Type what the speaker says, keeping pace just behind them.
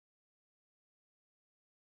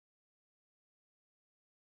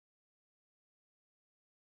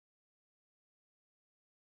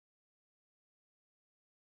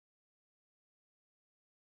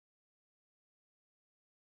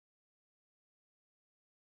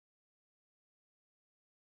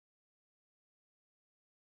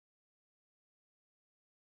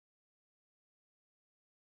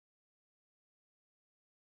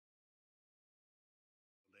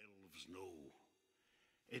dwarves know.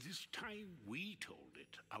 It is time we told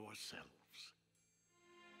it ourselves.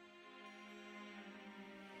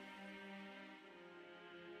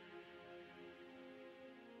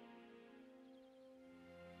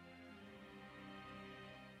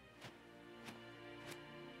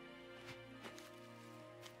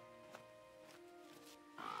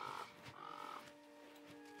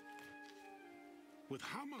 With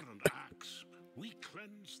hammer and axe, we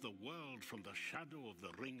cleanse the world from the shadow of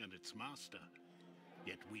the ring and its master.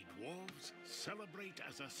 Yet we dwarves celebrate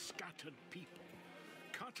as a scattered people,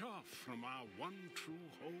 cut off from our one true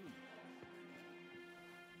home.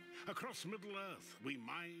 Across Middle-earth, we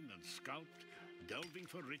mine and sculpt, delving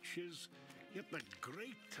for riches, yet the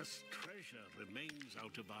greatest treasure remains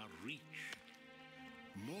out of our reach.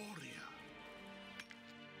 Moria.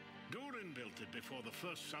 Durin built it before the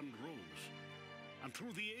first sun rose. And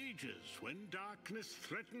through the ages, when darkness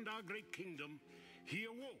threatened our great kingdom, he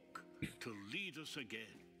awoke to lead us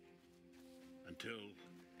again. Until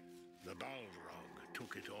the Balrog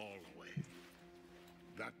took it all away.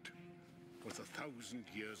 That was 1,000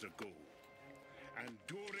 years ago. And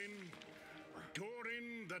Durin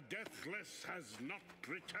the Deathless has not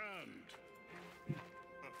returned.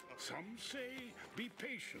 Some say, be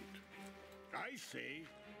patient. I say,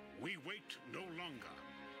 we wait no longer.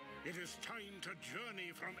 It is time to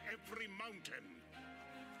journey from every mountain.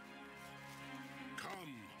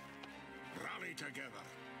 Come, rally together.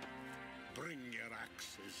 Bring your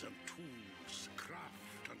axes and tools,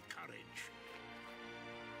 craft and courage.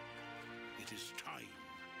 It is time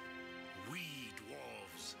we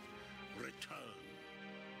dwarves return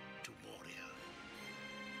to Moria.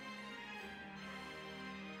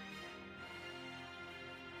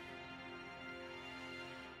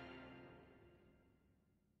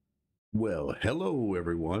 Well, hello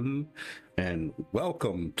everyone, and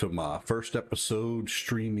welcome to my first episode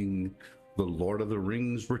streaming The Lord of the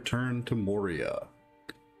Rings Return to Moria.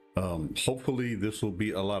 Hopefully this will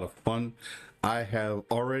be a lot of fun. I have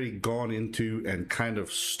already gone into and kind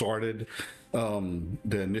of started the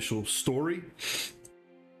initial story.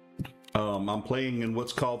 I'm playing in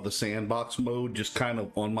what's called the sandbox mode, just kind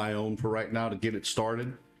of on my own for right now to get it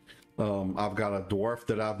started. I've got a dwarf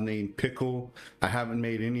that I've named Pickle. I haven't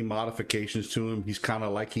made any modifications to him. He's kind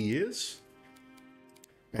of like he is.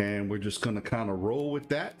 And we're just going to kind of roll with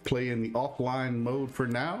that, play in the offline mode for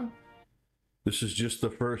now. This is just the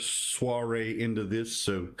first soiree into this,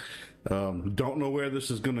 so don't know where this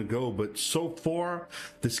is going to go, but so far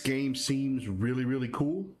this game seems really, really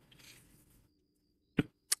cool.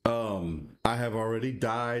 I have already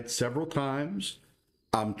died several times.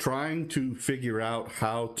 I'm trying to figure out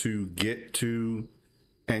how to get to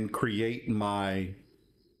and create my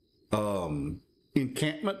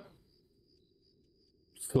encampment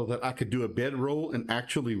so that I could do a bedroll and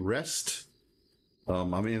actually rest.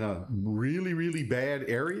 I'm in a really, really bad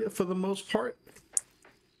area for the most part.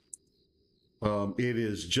 It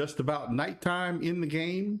is just about nighttime in the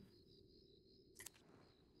game.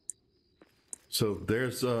 So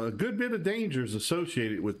there's a good bit of dangers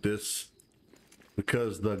associated with this,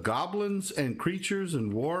 because the goblins and creatures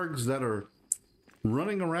and wargs that are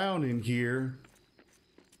running around in here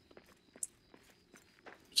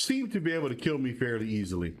seem to be able to kill me fairly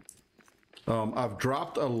easily. I've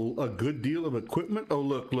dropped a good deal of equipment. Oh,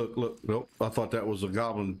 look. Nope, I thought that was a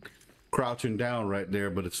goblin crouching down right there,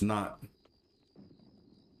 but it's not.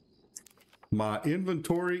 My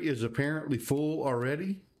inventory is apparently full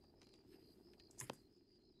already.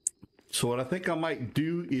 So what I think I might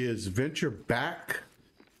do is venture back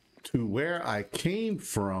to where I came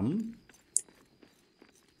from.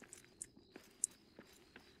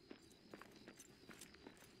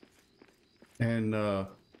 And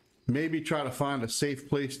maybe try to find a safe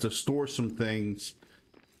place to store some things.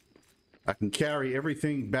 I can carry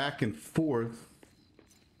everything back and forth.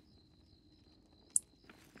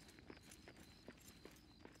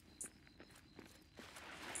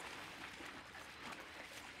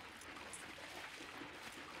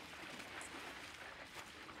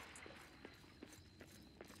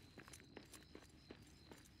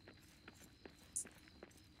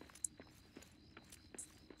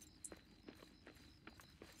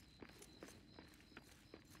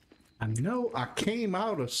 I know I came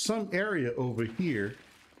out of some area over here.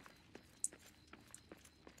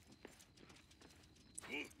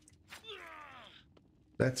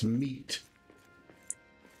 That's meat.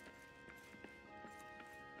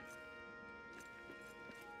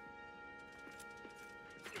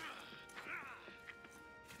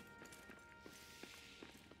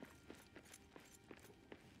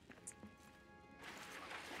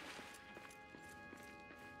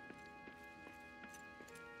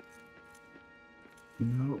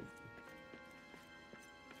 No.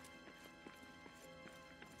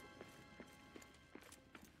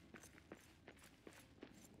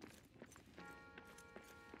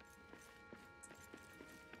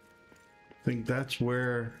 I think that's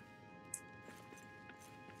where.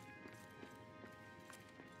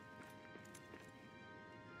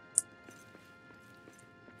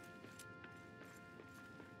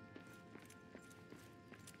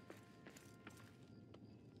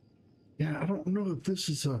 Yeah, I don't know if this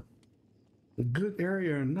is a good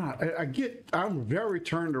area or not. I'm very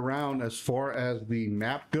turned around as far as the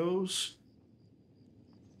map goes.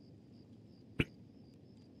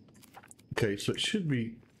 Okay, so it should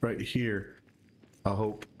be right here, I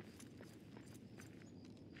hope.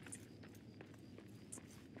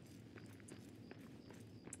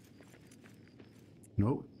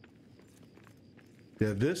 Nope.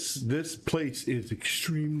 Yeah, this place is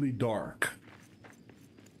extremely dark.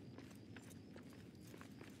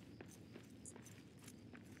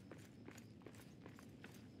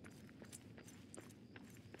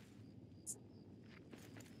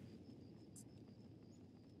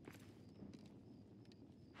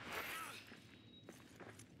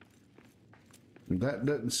 That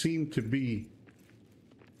doesn't seem to be.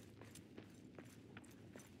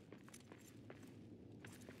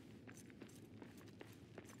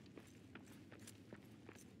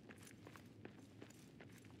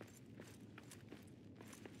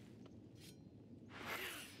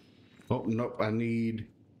 Oh, nope, I need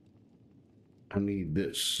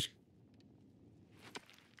this.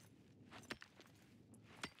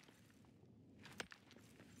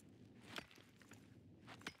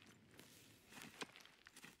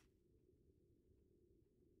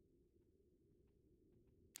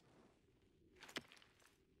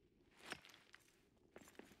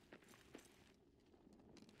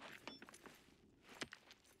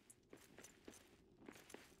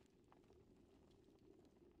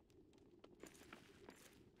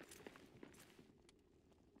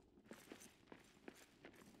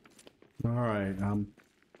 All right,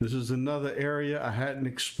 this is another area I hadn't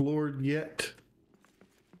explored yet.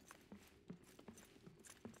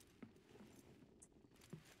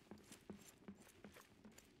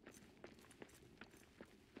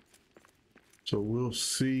 So we'll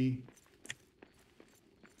see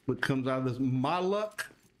what comes out of this. My luck,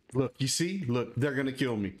 look, you see, look, they're gonna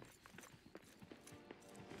kill me.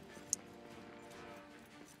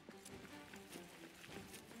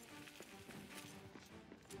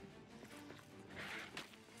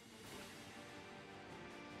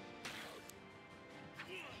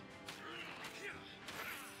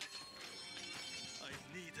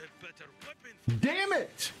 Damn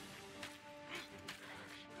it!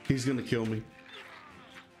 He's gonna kill me.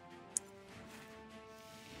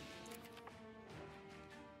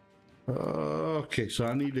 Okay, so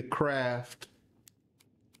I need to craft.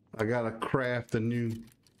 I gotta craft a new.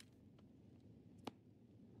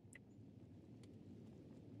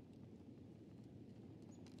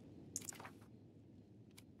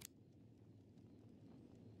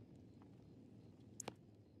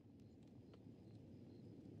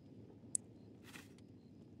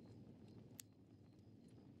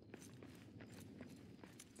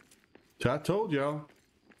 So I told y'all.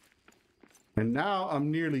 And now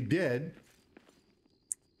I'm nearly dead.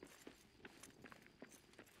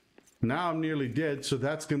 Now I'm nearly dead, so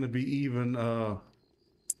that's going to be even, so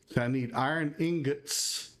I need iron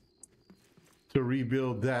ingots to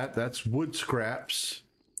rebuild that. That's wood scraps.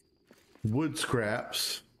 Wood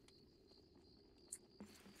scraps.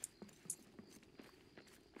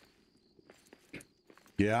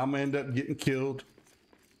 Yeah, I'm going to end up getting killed.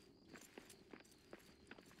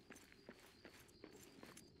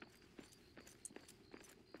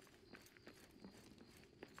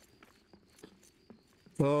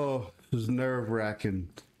 Oh, this is nerve-wracking.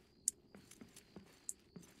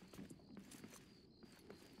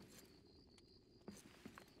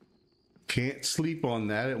 Can't sleep on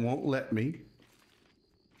that. It won't let me.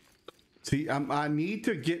 See, I need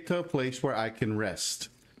to get to a place where I can rest.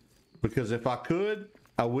 Because if I could,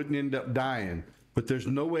 I wouldn't end up dying. But there's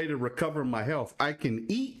no way to recover my health. I can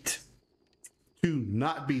eat to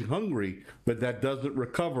not be hungry, but that doesn't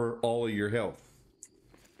recover all of your health.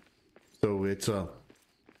 So it's a...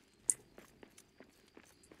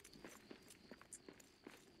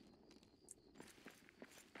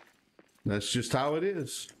 That's just how it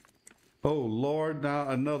is. Oh, Lord, now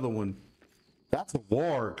another one. That's a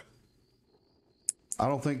warg. I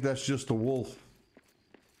don't think that's just a wolf.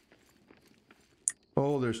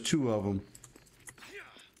 Oh, there's two of them.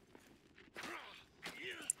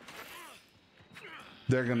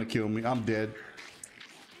 They're gonna kill me. I'm dead.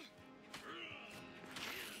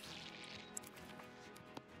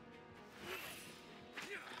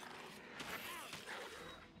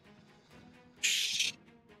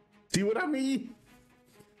 what I mean?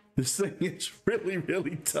 This thing is really,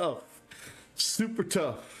 really tough. Super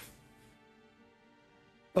tough.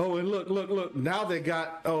 Oh, and look. Now they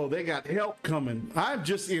got help coming. I'm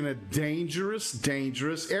just in a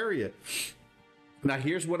dangerous area. Now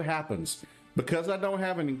here's what happens. Because I don't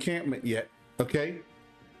have an encampment yet, okay?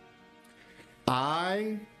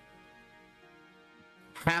 I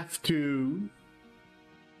have to,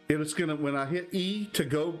 it's gonna, when I hit E to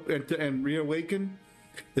go and reawaken,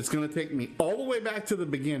 it's gonna take me all the way back to the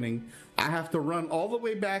beginning. I have to run all the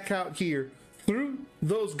way back out here through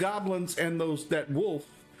those goblins and that wolf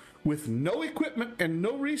with no equipment and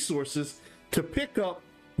no resources to pick up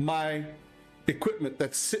my equipment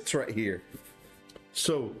that sits right here.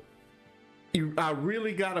 So I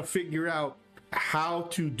really got to figure out how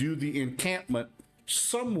to do the encampment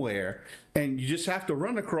somewhere, and you just have to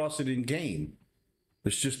run across it in game.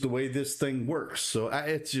 It's just the way this thing works. So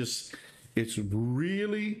it's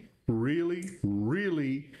really, really,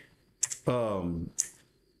 really a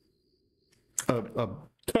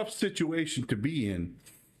tough situation to be in.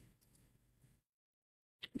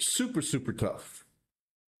 Super, super tough.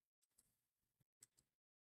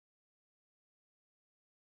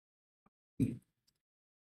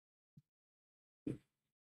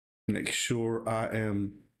 Make sure I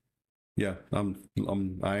am,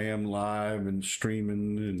 I am live and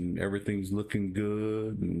streaming and everything's looking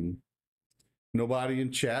good and nobody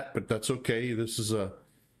in chat, but that's okay. This is a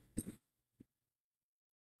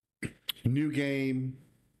new game,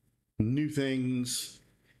 new things.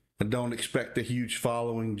 I don't expect a huge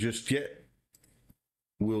following just yet.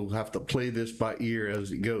 We'll have to play this by ear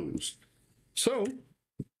as it goes. So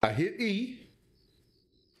I hit E.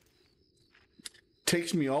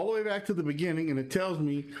 Takes me all the way back to the beginning, and it tells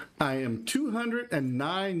me I am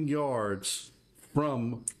 209 yards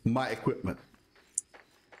from my equipment.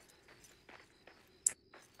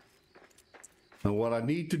 And what I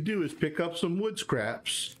need to do is pick up some wood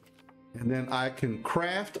scraps, and then I can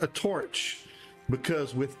craft a torch,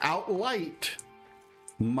 because without light,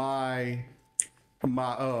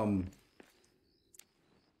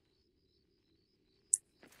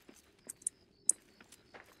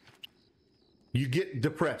 you get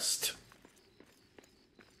depressed.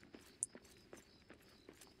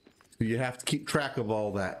 You have to keep track of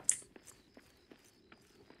all that.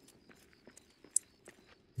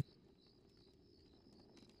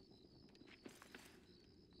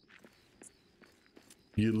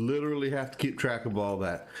 You literally have to keep track of all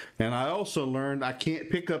that. And I also learned I can't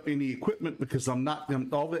pick up any equipment because all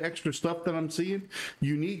the extra stuff that I'm seeing,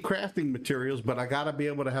 you need crafting materials, but I got to be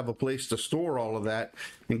able to have a place to store all of that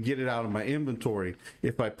and get it out of my inventory.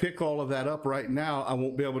 If I pick all of that up right now, I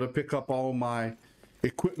won't be able to pick up all my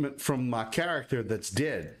equipment from my character that's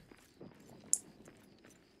dead.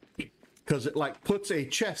 Because it like puts a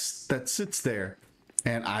chest that sits there,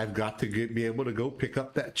 and I've got to be able to go pick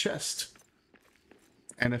up that chest.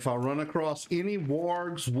 And if I run across any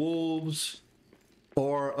wargs, wolves,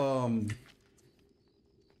 or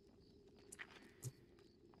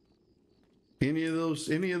any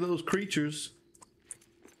of those creatures,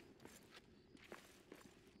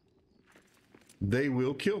 they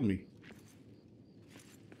will kill me.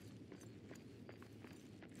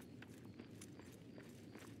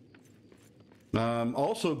 I'm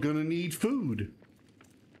also gonna need food.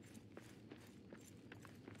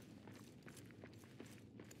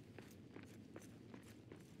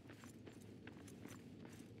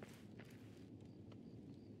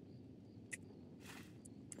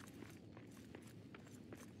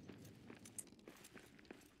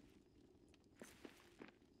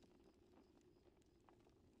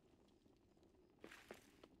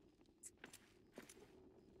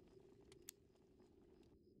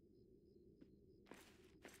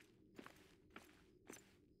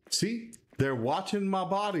 See, they're watching my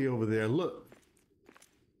body over there. Look,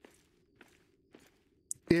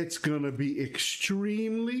 it's going to be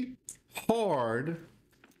extremely hard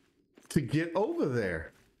to get over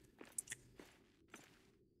there.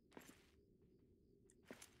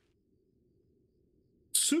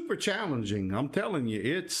 Super challenging. I'm telling you,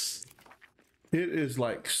 it is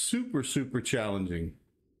like super, super challenging.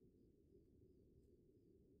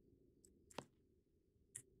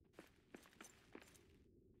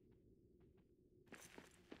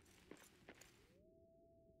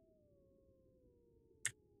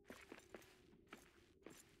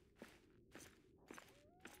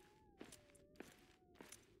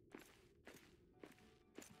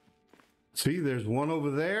 See, there's one over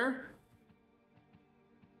there.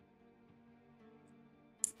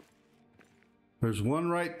 There's one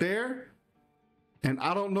right there. And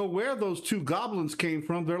I don't know where those two goblins came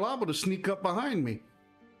from. They're liable to sneak up behind me.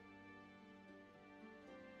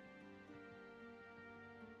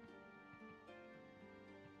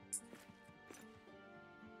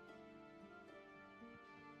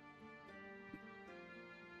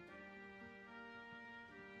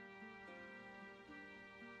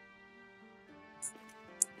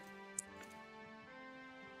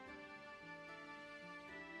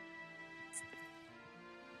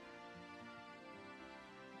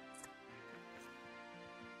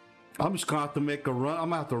 I'm just gonna have to make a run. I'm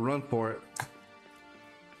gonna have to run for it.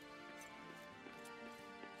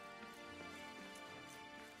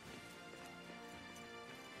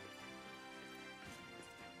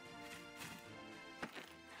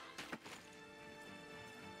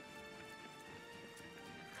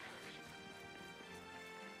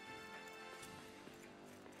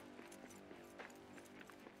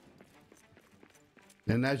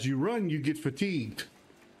 And as you run, you get fatigued,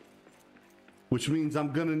 which means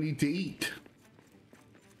I'm gonna need to eat.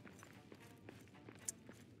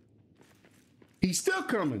 He's still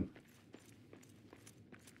coming.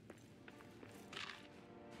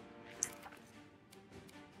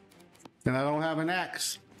 And I don't have an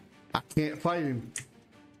axe. I can't fight him.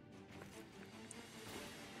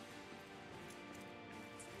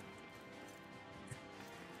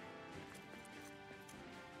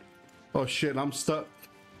 Oh shit, I'm stuck.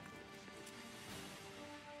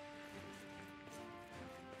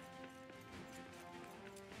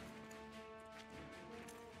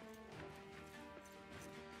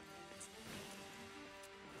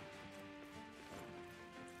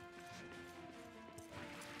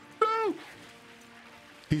 No!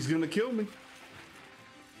 He's gonna kill me.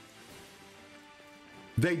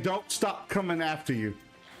 They don't stop coming after you.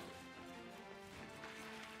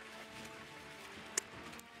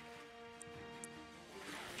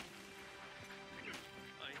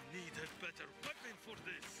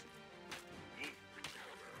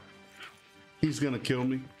 He's gonna kill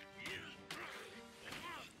me.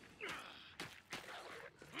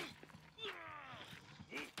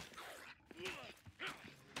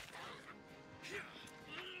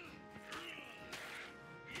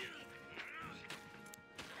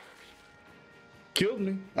 Killed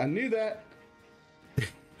me. I knew that.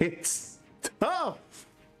 It's tough.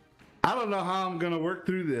 I don't know how I'm gonna work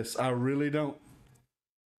through this. I really don't.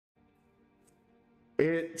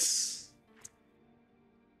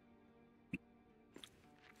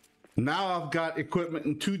 Now I've got equipment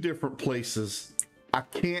in 2 different places. I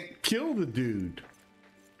can't kill the dude.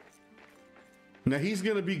 Now he's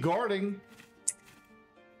gonna be guarding.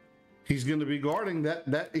 He's gonna be guarding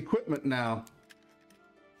that equipment now.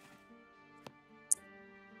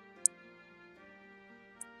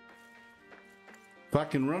 If I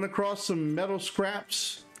can run across some metal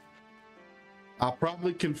scraps, I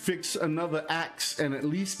probably can fix another axe and at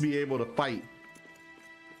least be able to fight.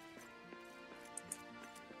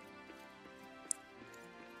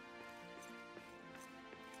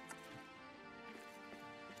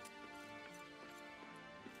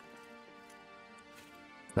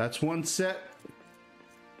 That's one set.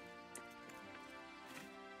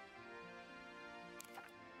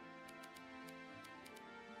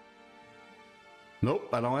 Nope,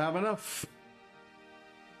 I don't have enough.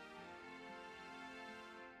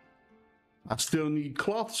 I still need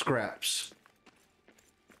cloth scraps.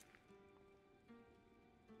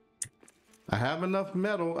 I have enough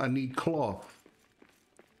metal, I need cloth.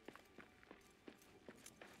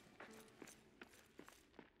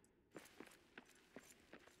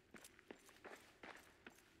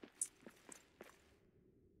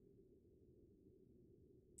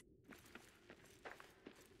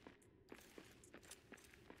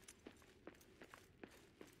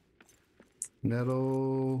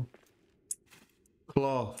 Metal,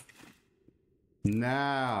 cloth.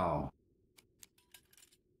 Now.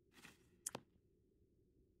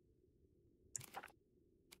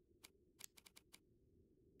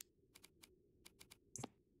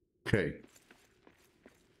 Okay.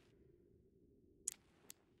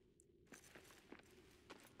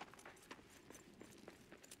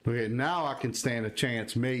 Okay, now I can stand a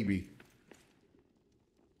chance, maybe.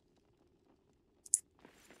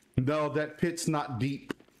 No, that pit's not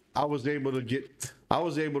deep. I was able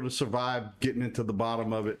to survive getting into the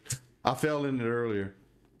bottom of it. I fell in it earlier.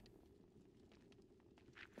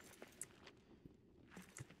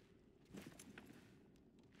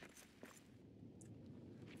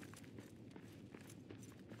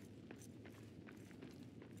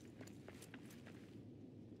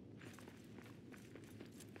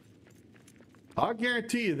 I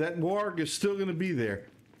guarantee you that warg is still going to be there.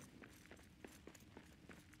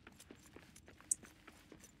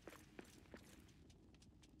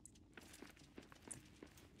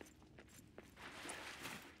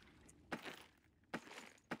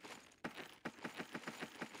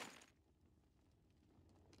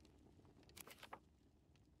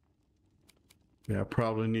 Yeah, I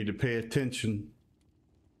probably need to pay attention.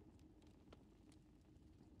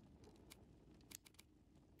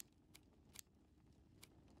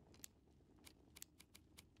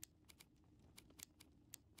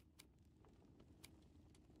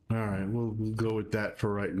 All right, we'll go with that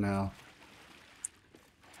for right now.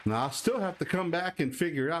 Now, I'll still have to come back and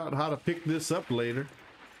figure out how to pick this up later.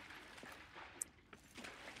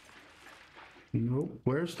 Nope,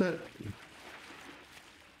 where's that?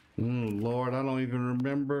 Oh, Lord, I don't even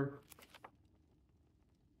remember.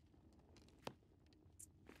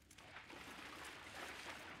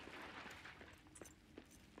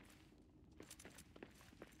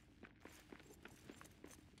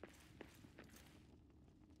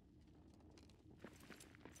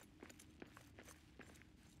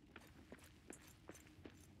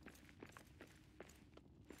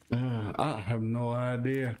 I have no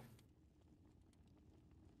idea.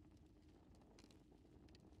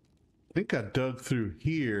 I think I dug through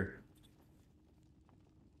here.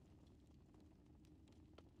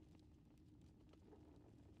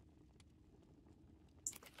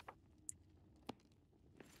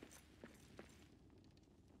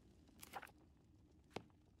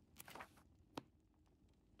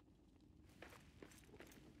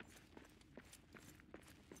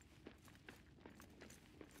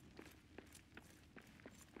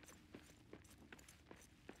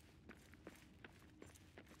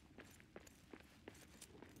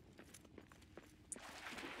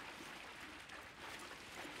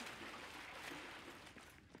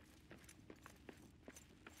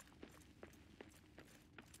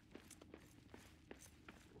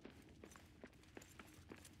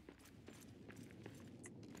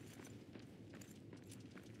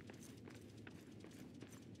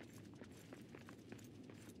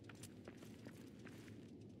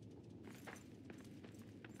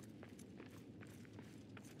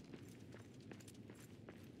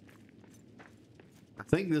 I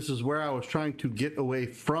think this is where I was trying to get away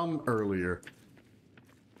from earlier.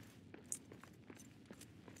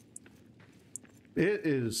 It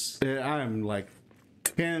is, I'm like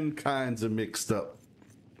 10 kinds of mixed up.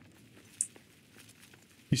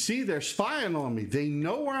 You see, they're spying on me. They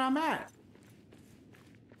know where I'm at.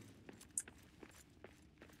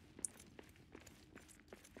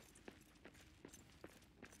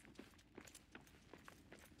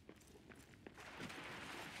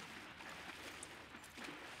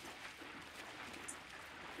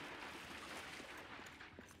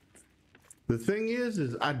 The thing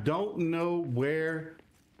is I don't know where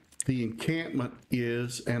the encampment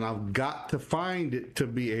is, and I've got to find it to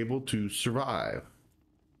be able to survive.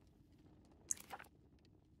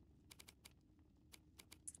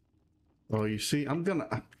 Oh, you see,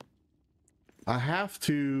 I have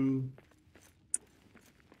to.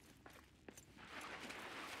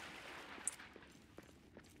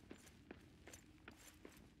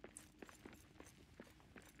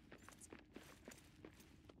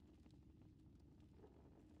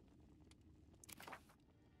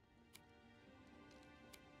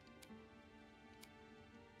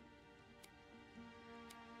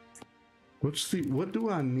 What do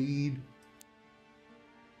I need?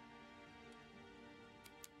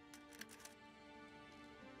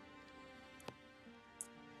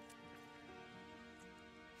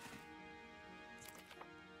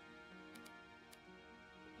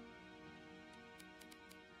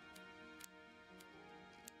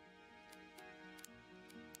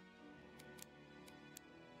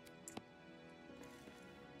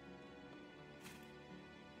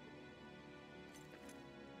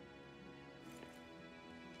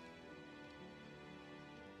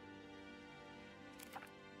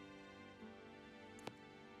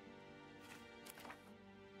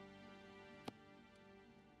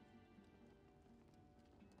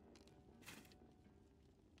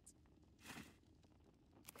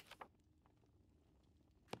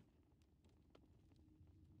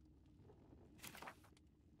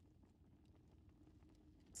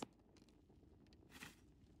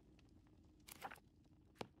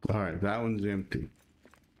 All right, that one's empty.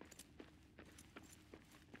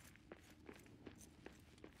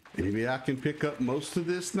 Maybe I can pick up most of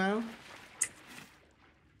this now?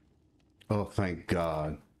 Oh, thank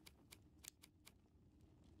God.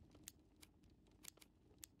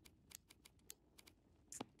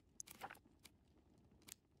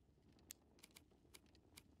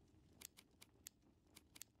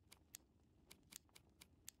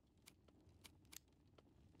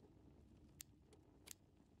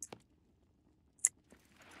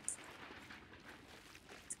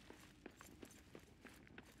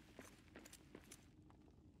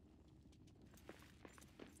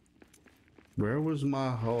 Where was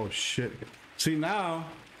my, oh shit. See now,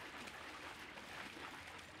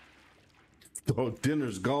 oh,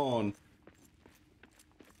 dinner's gone.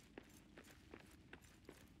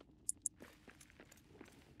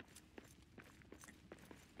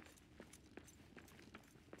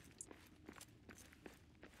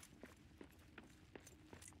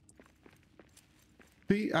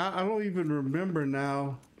 See, I don't even remember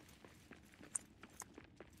now.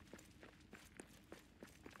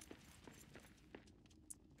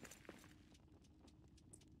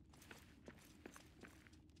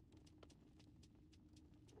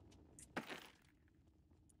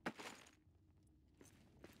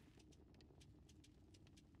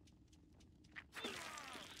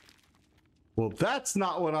 Well, that's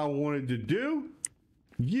not what I wanted to do.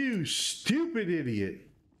 You stupid idiot.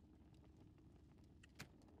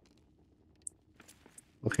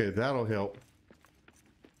 Okay, that'll help.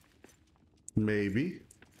 Maybe.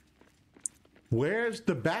 Where's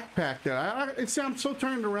the backpack that I'm so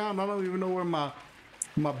turned around, I don't even know where my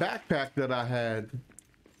backpack that I had.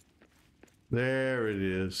 There it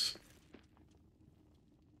is.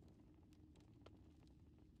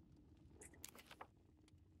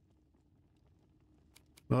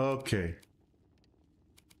 Okay.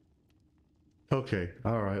 Okay,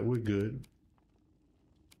 all right, we're good.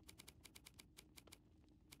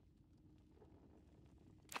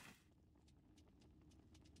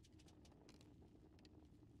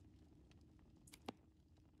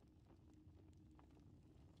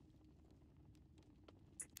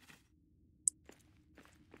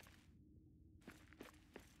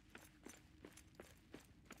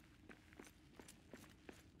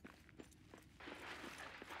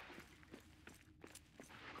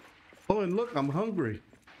 Oh, and look, I'm hungry.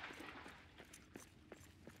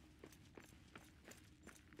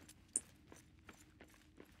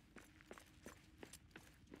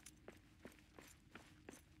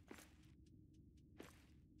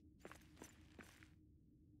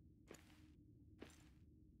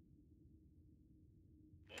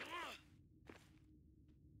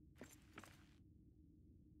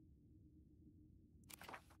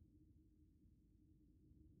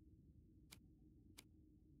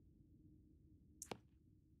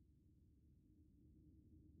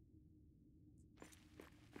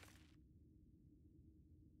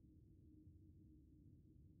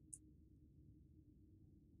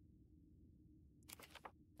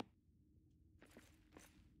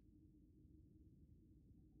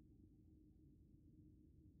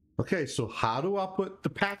 Okay, so how do I put the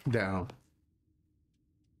pack down?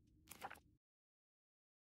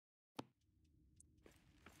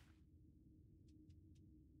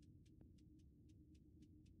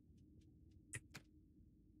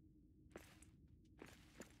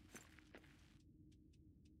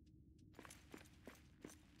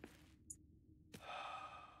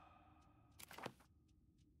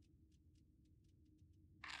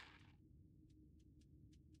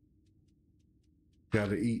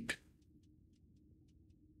 Gotta eat.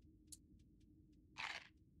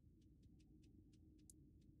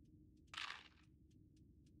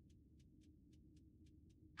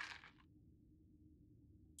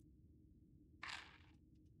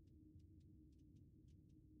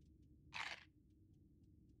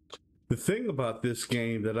 The thing about this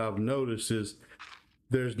game that I've noticed is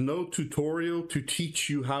there's no tutorial to teach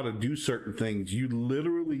you how to do certain things. You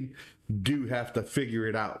literally do have to figure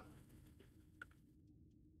it out.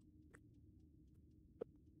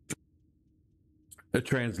 A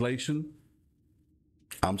translation,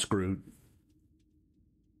 I'm screwed.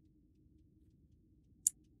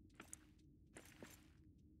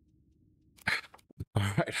 All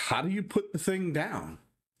right, how do you put the thing down?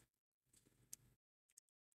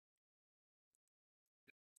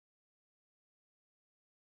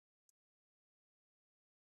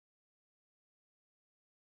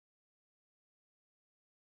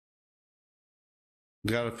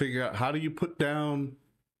 Got to figure out how do you put down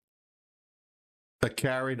a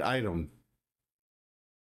carried item.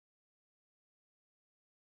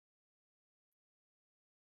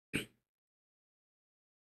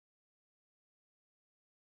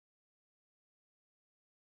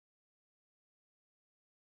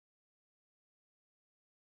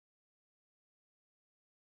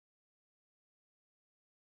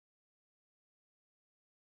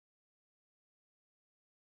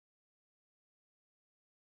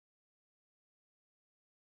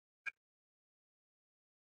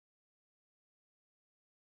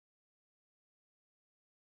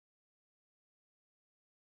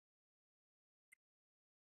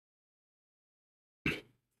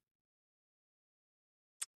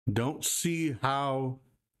 Don't see how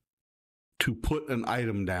to put an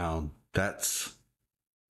item down.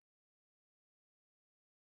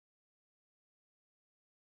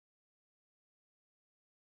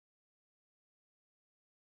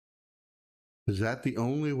 Is that the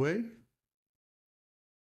only way?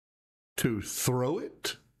 To throw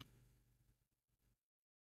it?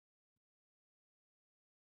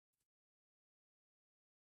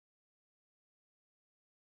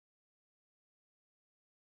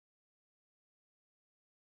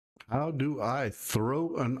 How do I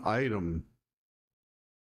throw an item?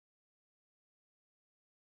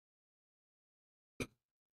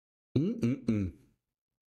 Mm-mm-mm.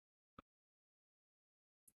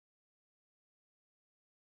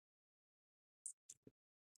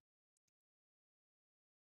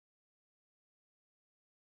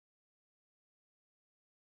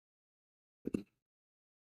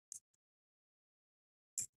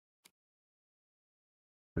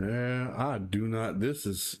 Yeah, I do not. This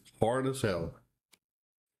is hard as hell.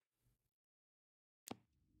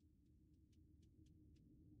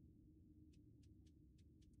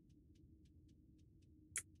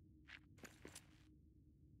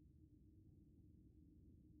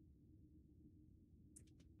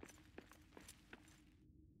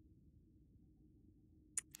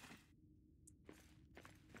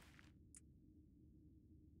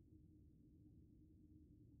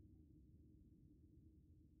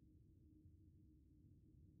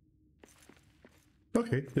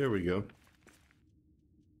 Okay, there we go.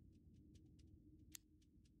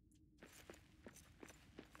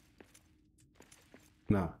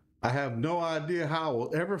 Now, I have no idea how I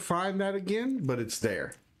will ever find that again, but it's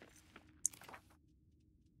there.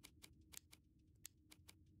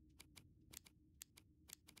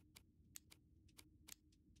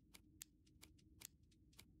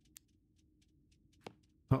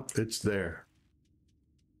 Oh, it's there.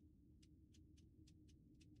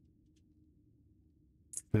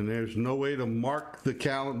 And there's no way to mark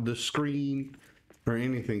the screen or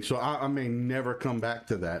anything. So I may never come back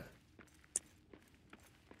to that.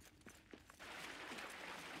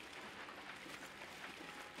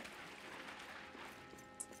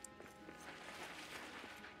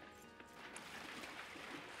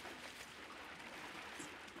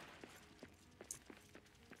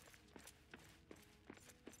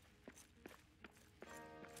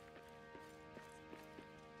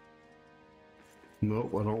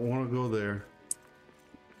 Nope, I don't want to go there.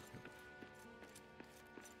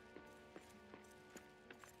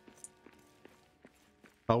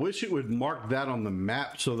 I wish it would mark that on the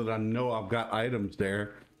map so that I know I've got items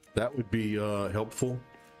there. That would be helpful.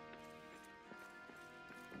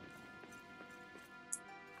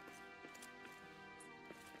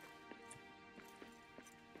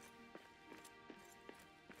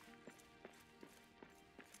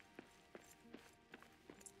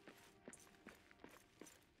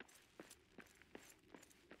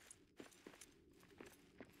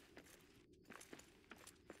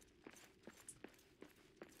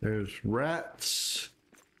 There's rats.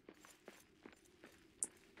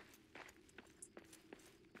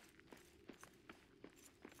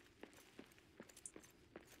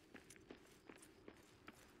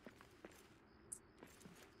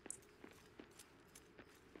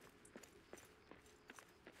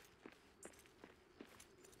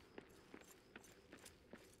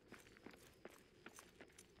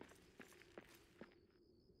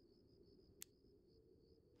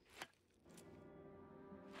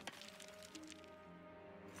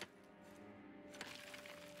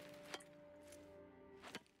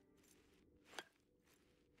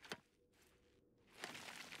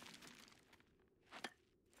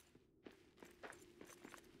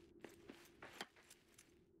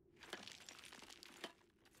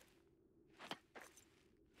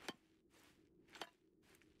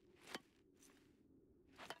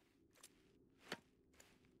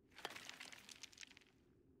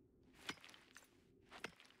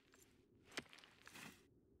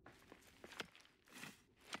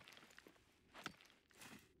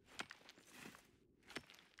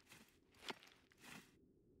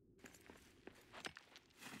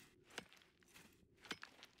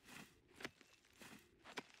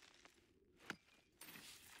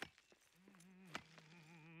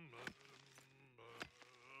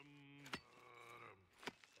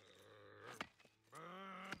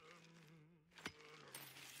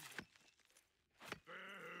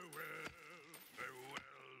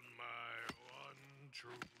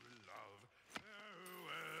 True love,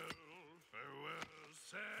 farewell, farewell,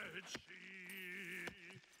 said she.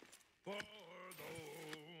 For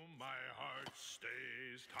though my heart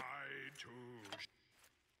stays tied to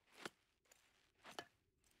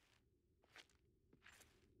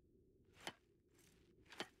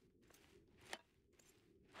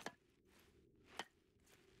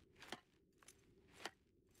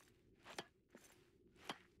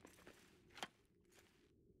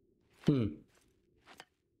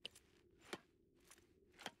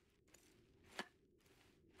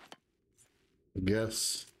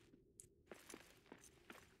Guess.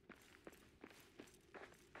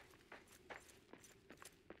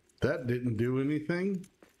 That didn't do anything.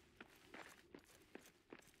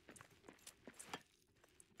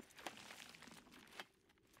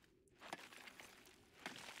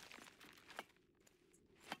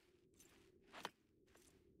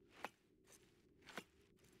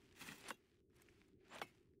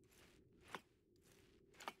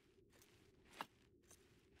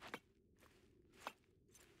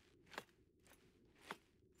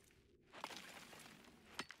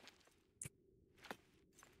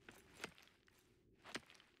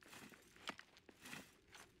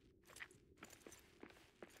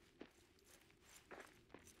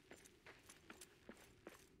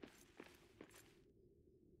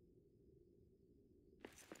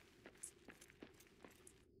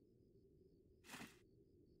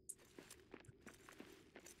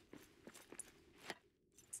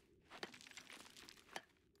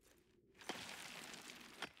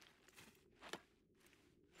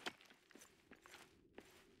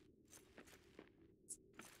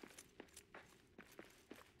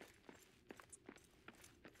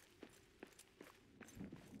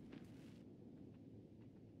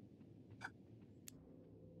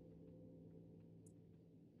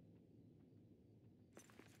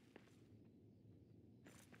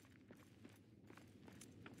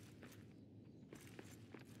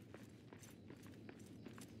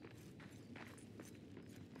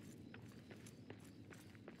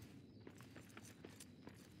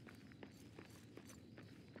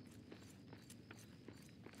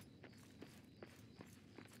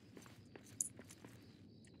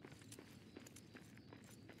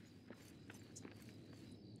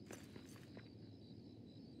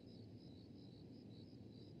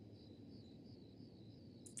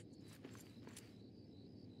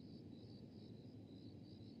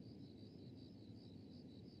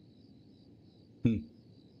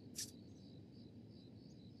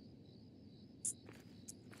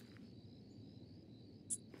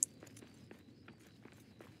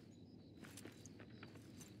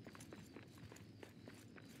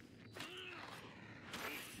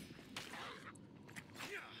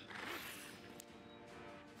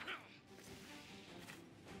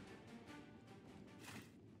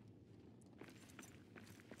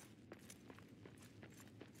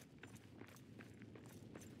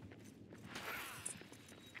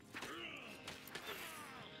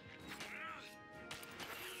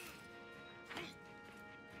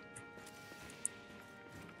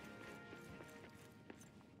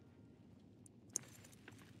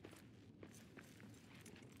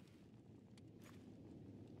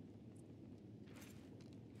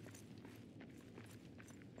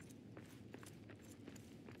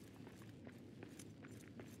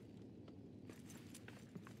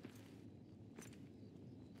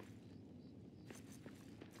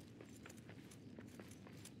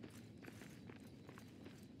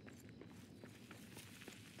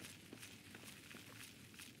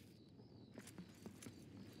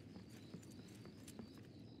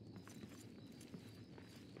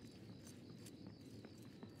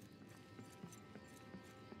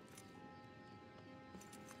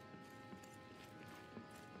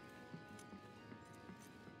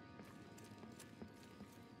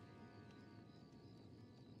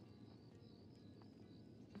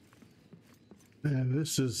 Man,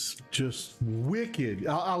 this is just wicked.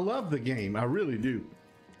 I love the game. I really do.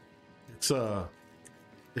 It's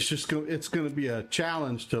it's gonna be a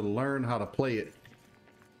challenge to learn how to play it.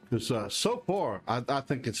 Because so far, I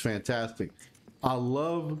think it's fantastic. I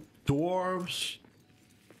love dwarves.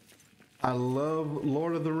 I love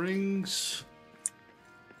Lord of the Rings.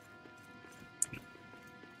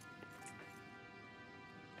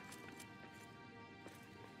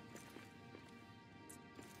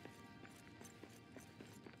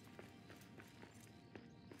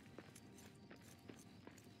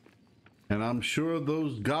 And I'm sure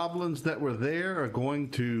those goblins that were there are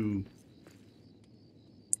going to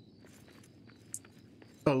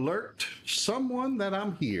alert someone that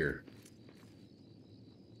I'm here.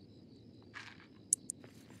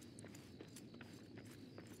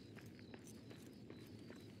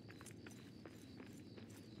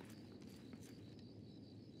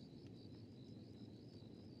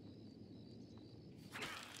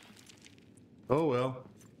 Oh well.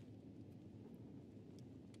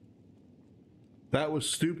 That was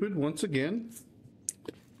stupid once again.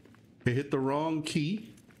 It hit the wrong key.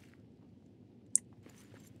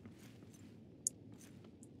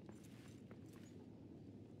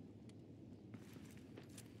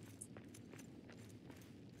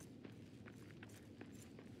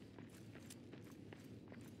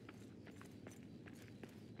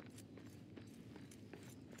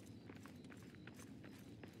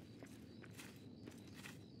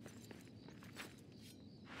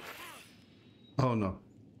 Oh no.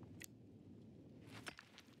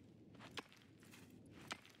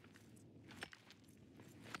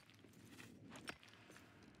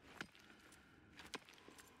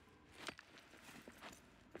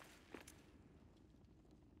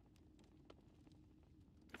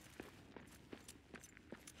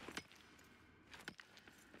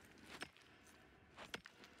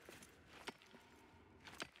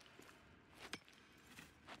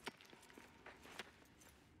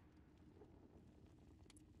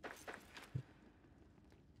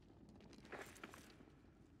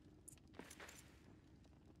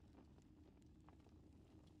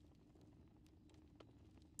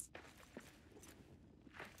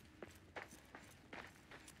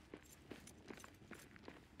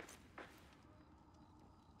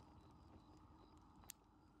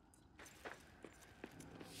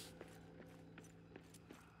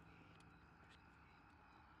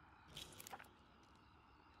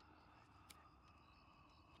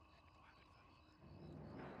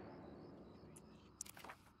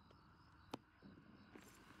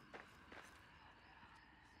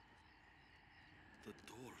 The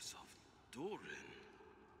doors of Durin.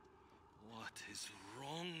 What is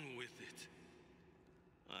wrong with it?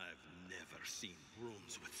 I've never seen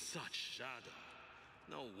runes with such shadow.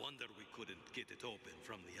 No wonder we couldn't get it open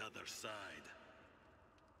from the other side.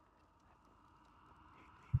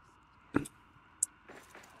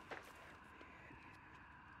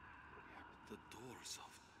 The doors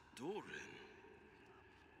of Durin.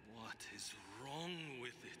 What is wrong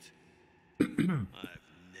with it? I've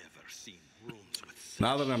never seen runes with such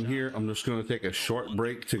Now that I'm here, shadow. I'm just going to take a short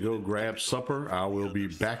break to go grab supper. I will be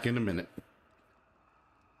back in a minute.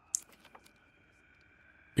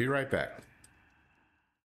 Be right back.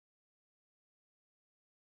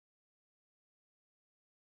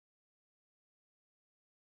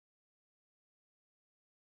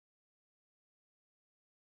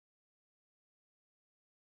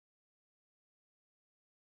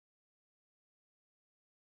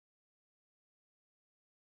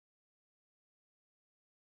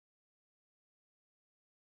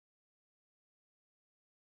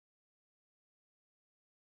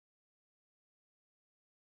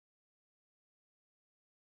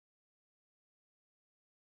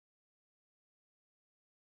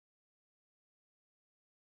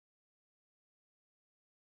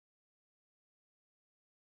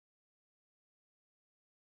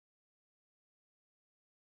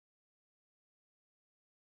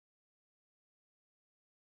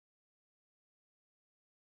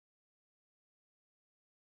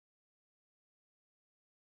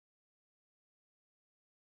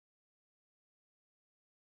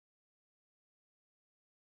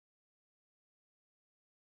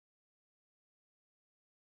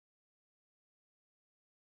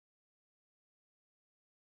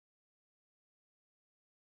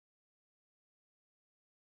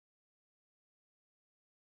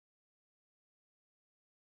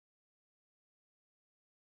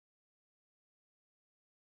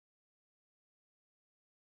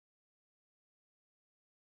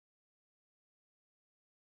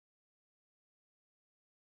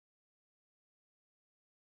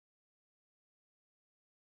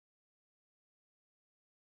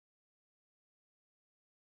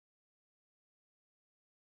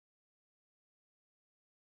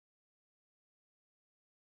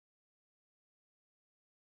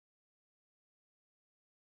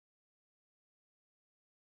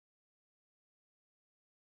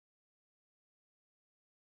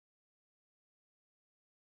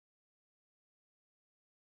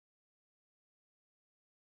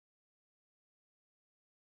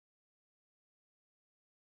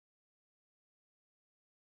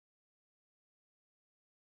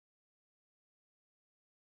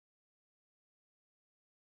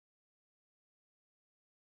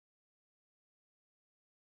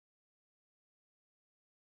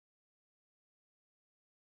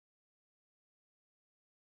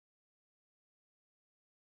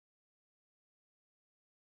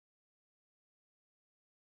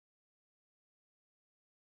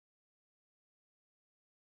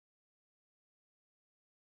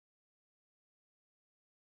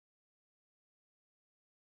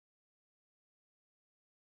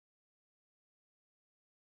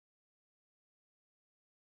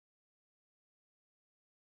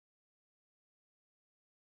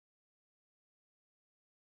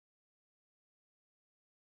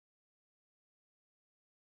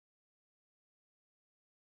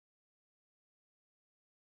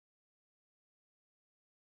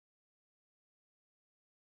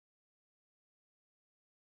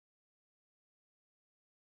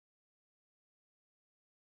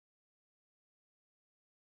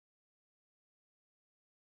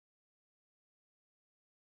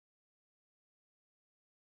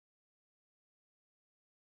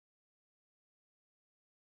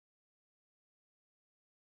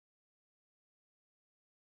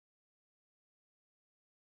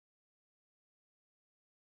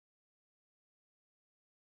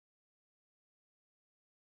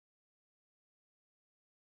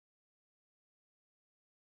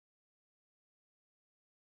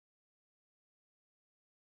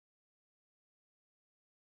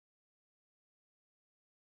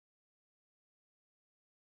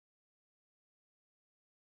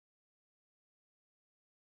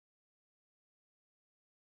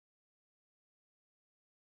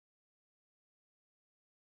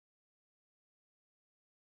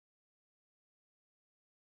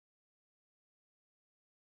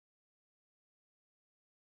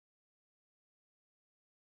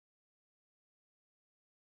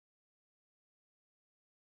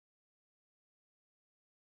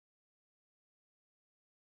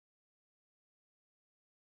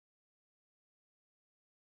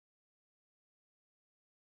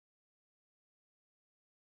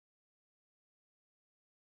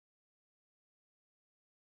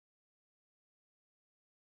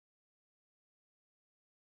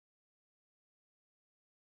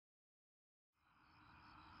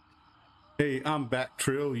 Hey, I'm back,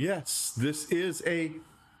 Trill. Yes, this is a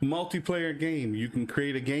multiplayer game. You can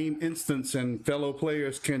create a game instance and fellow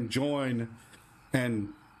players can join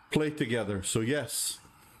and play together. So yes,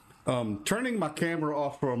 turning my camera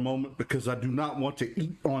off for a moment because I do not want to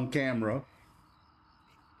eat on camera.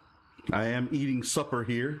 I am eating supper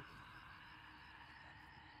here.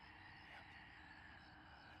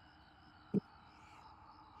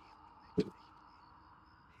 So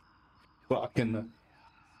I can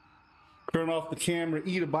turn off the camera,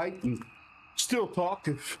 eat a bite, and still talk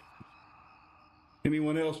if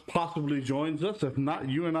anyone else possibly joins us. If not,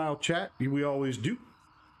 you and I'll chat. We always do.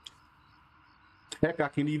 Heck, I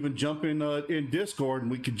can even jump in Discord and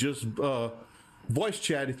we could just voice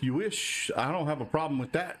chat if you wish. I don't have a problem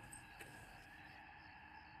with that.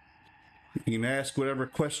 You can ask whatever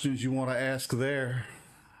questions you want to ask there.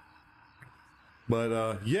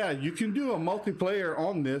 But yeah, you can do a multiplayer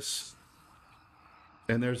on this.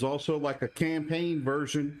 And there's also like a campaign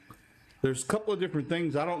version. There's a couple of different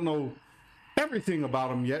things. I don't know everything about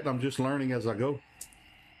them yet. I'm just learning as I go.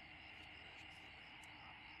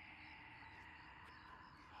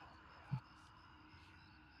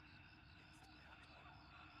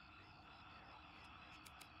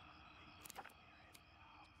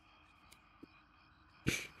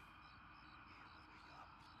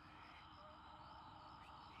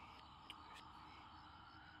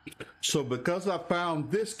 So because I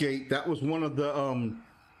found this gate, that was one of the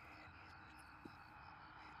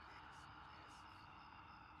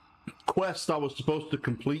quests I was supposed to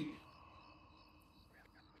complete.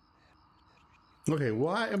 Okay,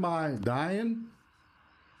 why am I dying?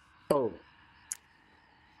 Oh.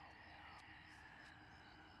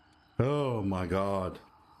 Oh my God.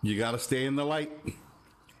 You gotta stay in the light.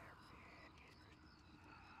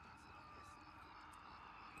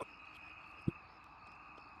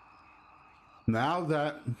 Now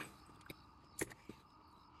that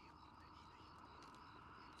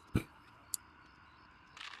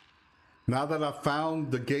I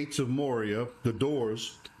found the gates of Moria, the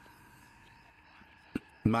doors,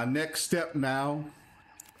 my next step now,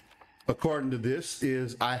 according to this,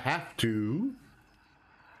 is I have to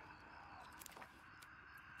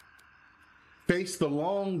face the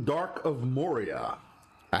long dark of Moria.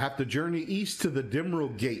 I have to journey east to the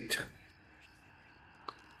Dimral Gate.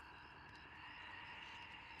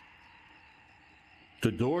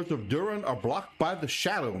 The doors of Durin are blocked by the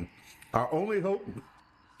shadow. Our only hope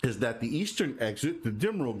is that the eastern exit, the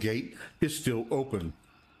Dimral Gate, is still open.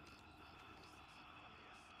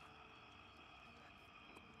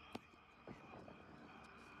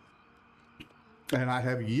 And I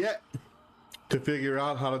have yet to figure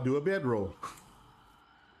out how to do a bedroll,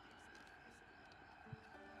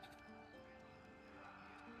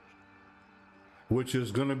 which is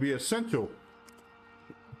going to be essential.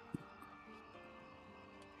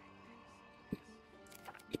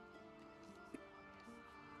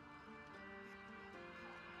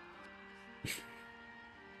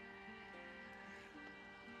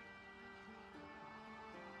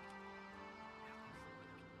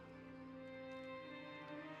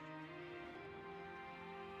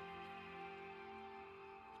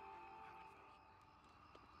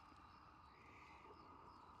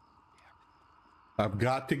 I've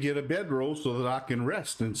got to get a bedroll so that I can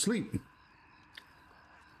rest and sleep.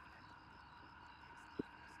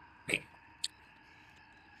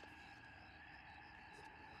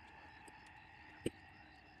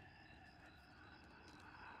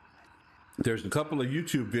 There's a couple of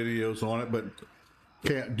YouTube videos on it, but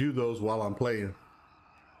can't do those while I'm playing.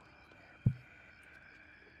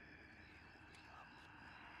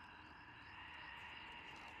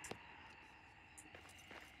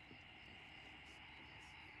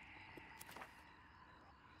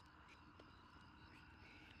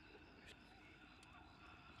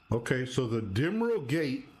 Okay, so the Dimral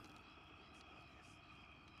Gate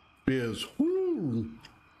is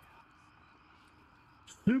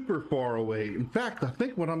super far away. In fact, I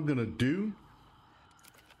think what I'm gonna do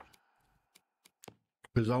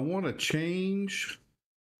is I want to change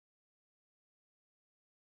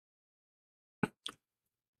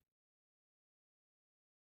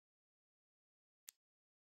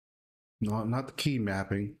no, not the key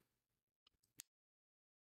mapping.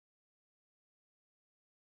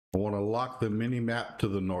 I want to lock the mini map to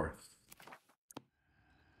the north.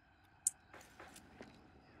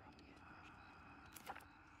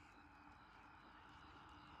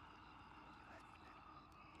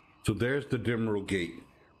 So there's the Dimral Gate.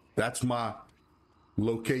 That's my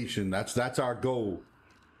location. That's our goal.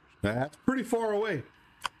 That's pretty far away.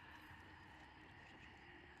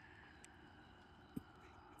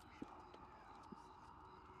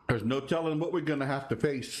 There's no telling what we're gonna have to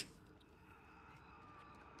face.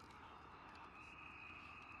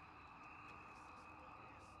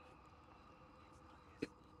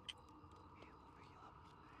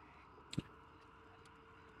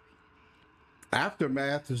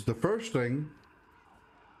 Aftermath is the first thing,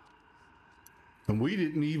 and we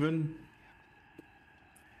didn't even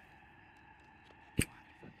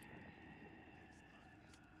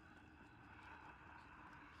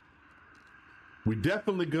we're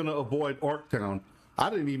definitely gonna avoid Orktown. I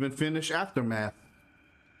didn't even finish Aftermath.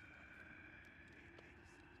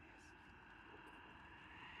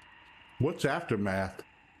 What's Aftermath?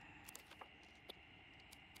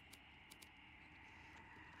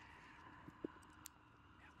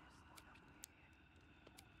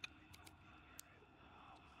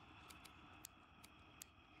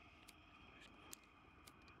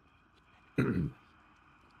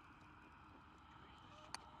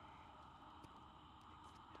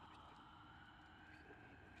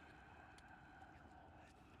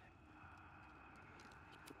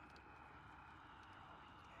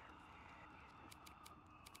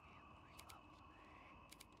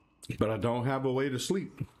 But I don't have a way to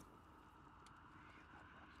sleep.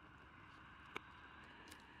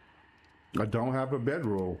 I don't have a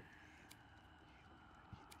bedroll.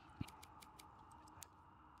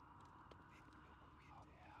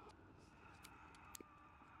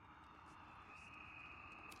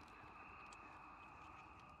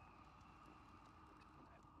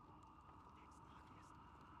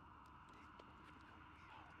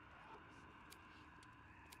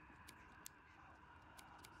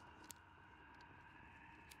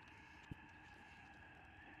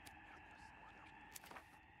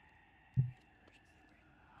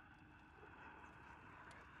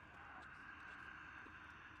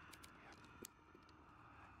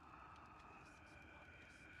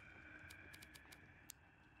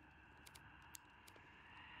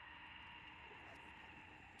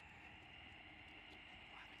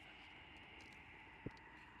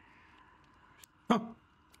 Huh.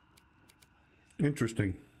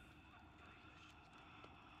 Interesting.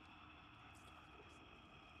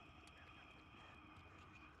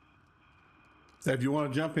 If you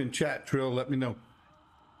want to jump in chat, Trill, let me know.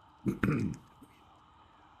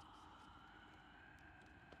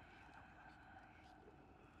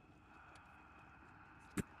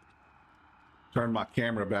 Turn my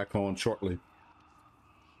camera back on shortly.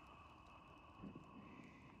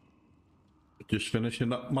 Just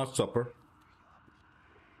finishing up my supper.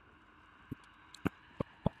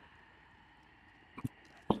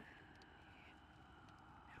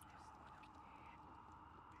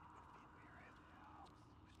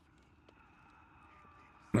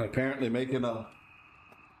 Apparently making a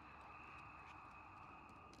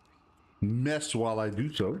mess while I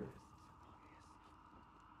do so.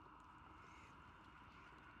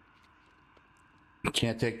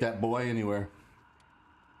 Can't take that boy anywhere.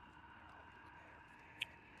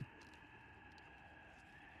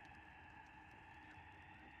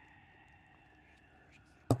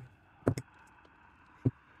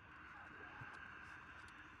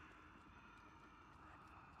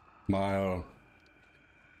 My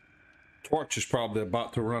torch is probably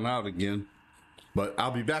about to run out again, but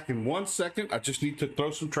I'll be back in 1 second. I just need to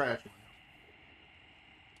throw some trash.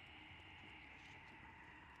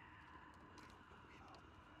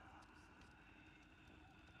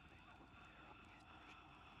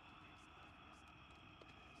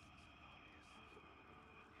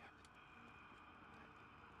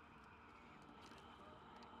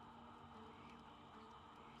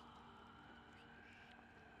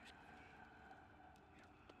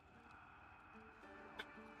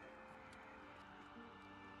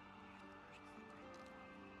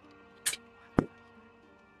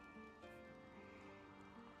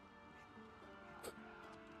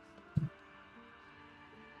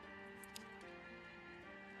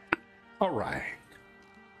 All right.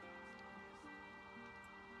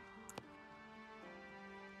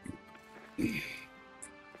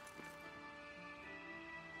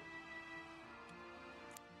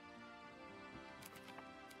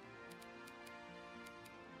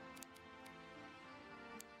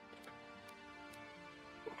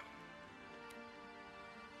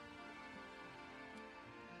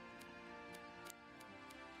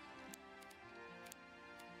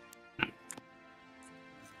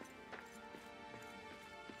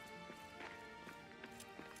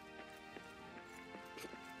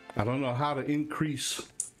 I don't know how to increase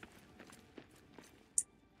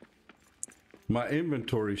my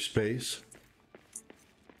inventory space,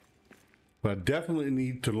 but I definitely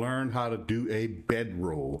need to learn how to do a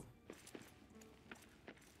bedroll.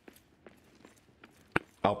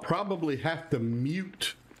 I'll probably have to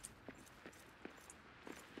mute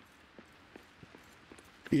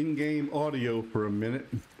in-game audio for a minute.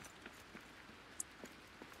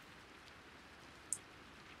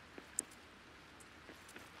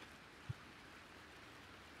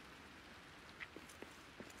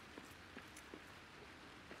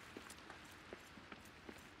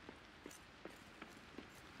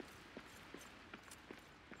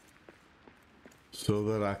 So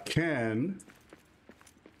that I can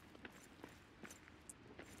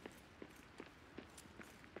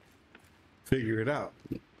figure it out.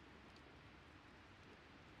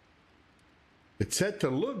 It said to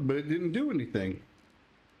look, but it didn't do anything.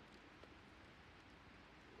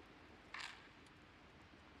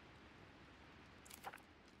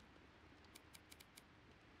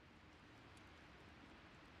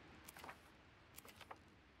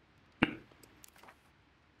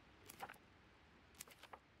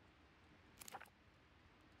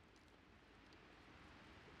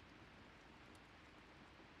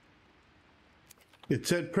 It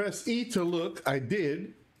said press E to look. I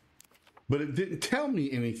did, but it didn't tell me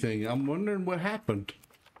anything. I'm wondering what happened.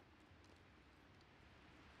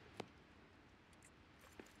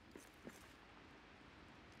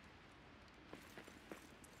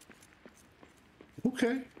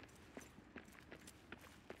 Okay.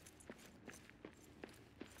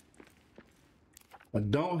 I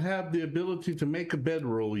don't have the ability to make a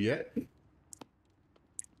bedroll yet.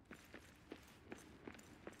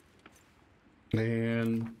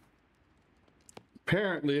 And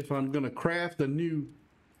apparently if I'm gonna craft a new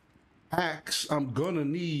axe, I'm gonna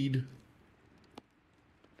need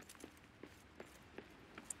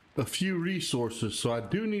a few resources. So I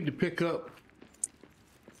do need to pick up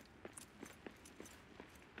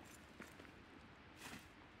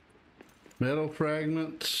metal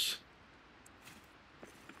fragments.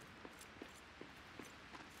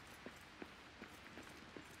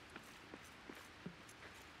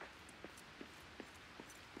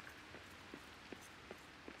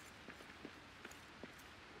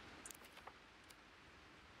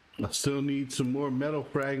 I still need some more metal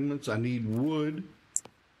fragments. I need wood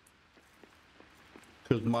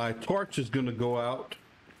because my torch is going to go out.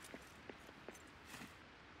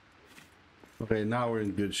 Okay, now we're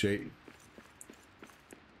in good shape.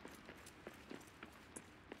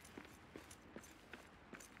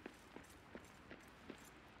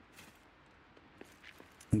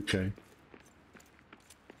 Okay.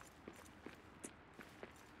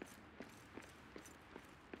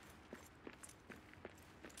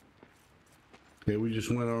 Okay, we just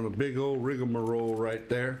went on a big old rigmarole right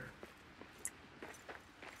there.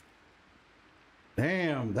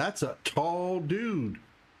 Damn, that's a tall dude.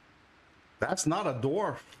 That's not a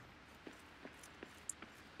dwarf.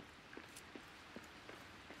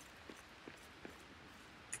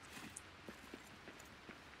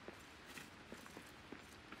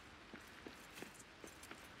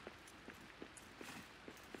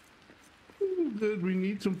 Ooh, good, we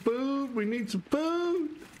need some food. We need some food.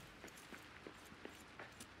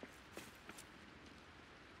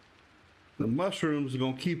 The mushrooms are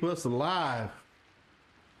gonna keep us alive.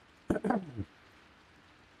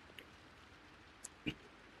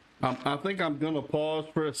 I think I'm gonna pause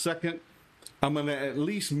for a second. I'm gonna at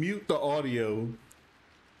least mute the audio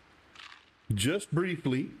just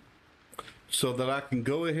briefly so that I can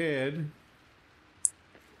go ahead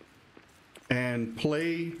and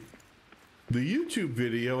play the YouTube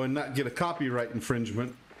video and not get a copyright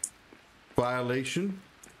infringement violation.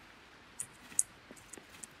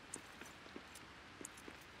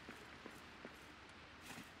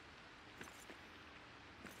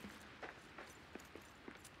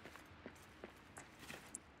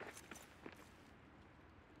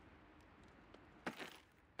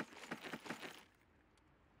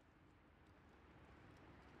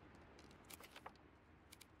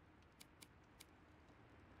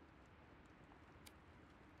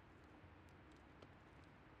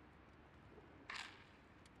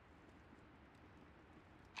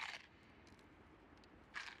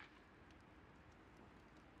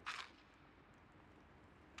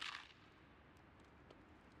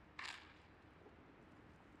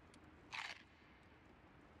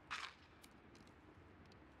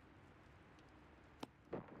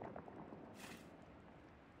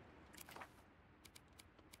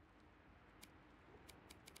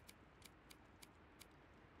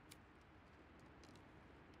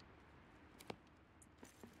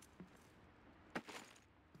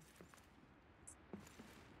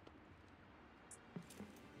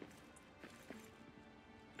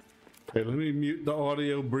 Okay, let me mute the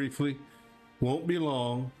audio briefly. Won't be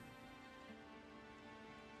long.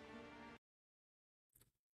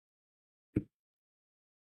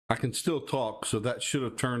 I can still talk, so that should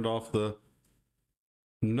have turned off the...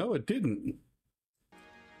 No, it didn't.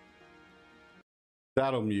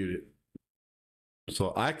 That'll mute it.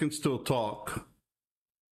 So I can still talk.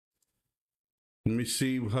 Let me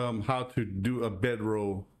see how to do a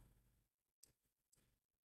bedroll.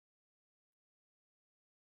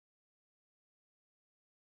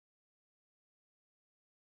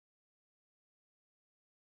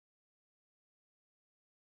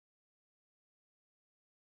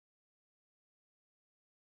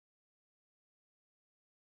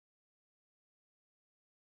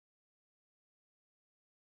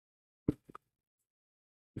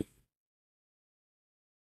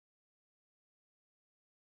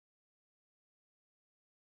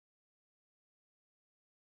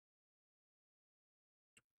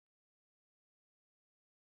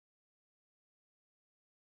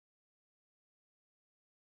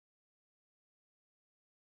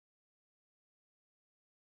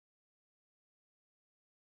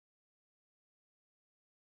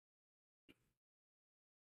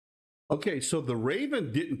 Okay, so the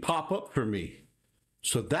Raven didn't pop up for me.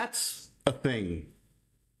 So that's a thing.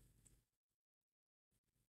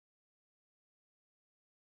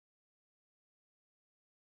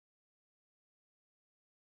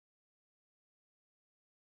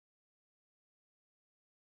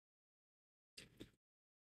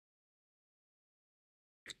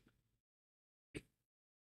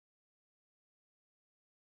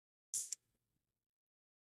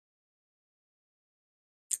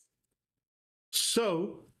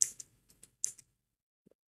 So,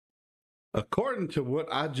 according to what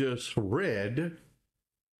I just read,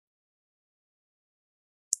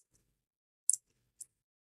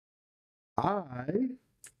 I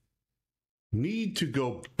need to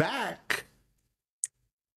go back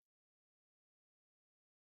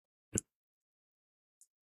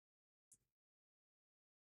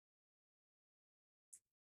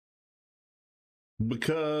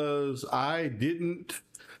because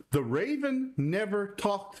the Raven never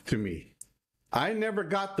talked to me. I never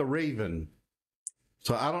got the Raven.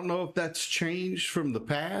 So I don't know if that's changed from the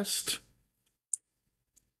past.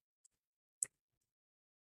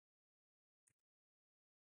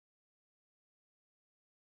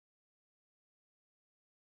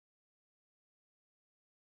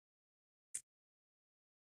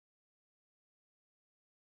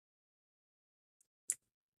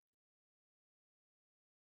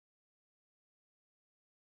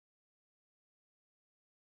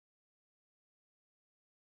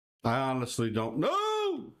 I honestly don't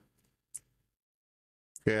know.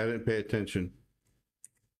 Okay, I didn't pay attention.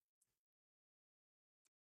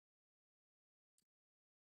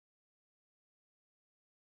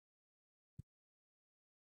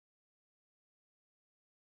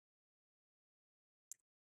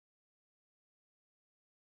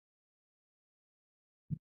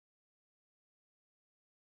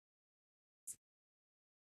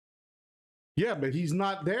 Yeah, but he's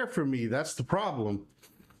not there for me. That's the problem.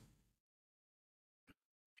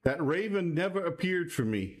 That Raven never appeared for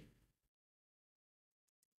me.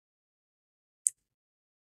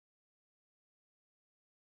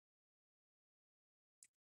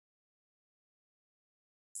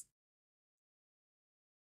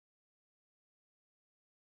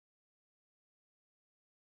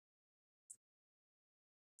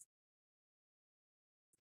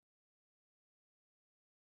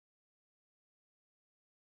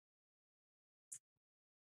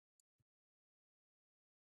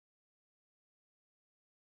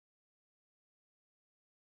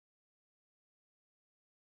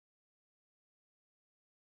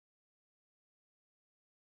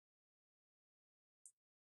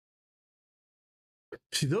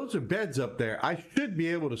 See, those are beds up there. I should be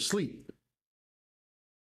able to sleep.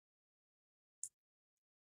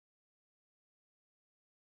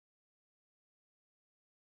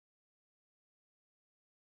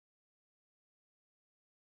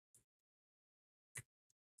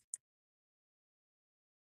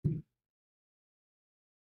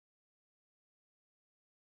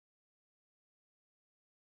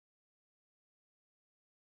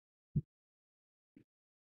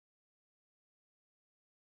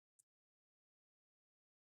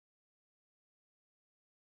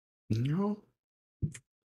 No,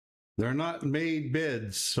 they're not made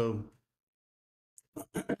beds, so.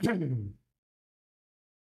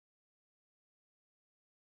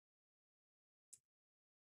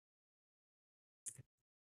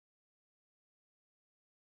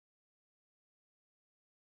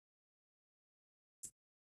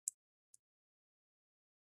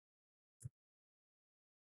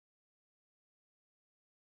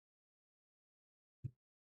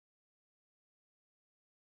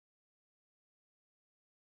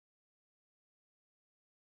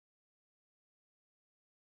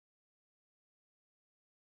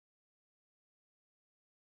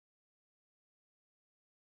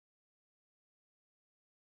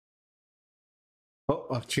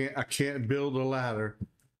 I can't build a ladder.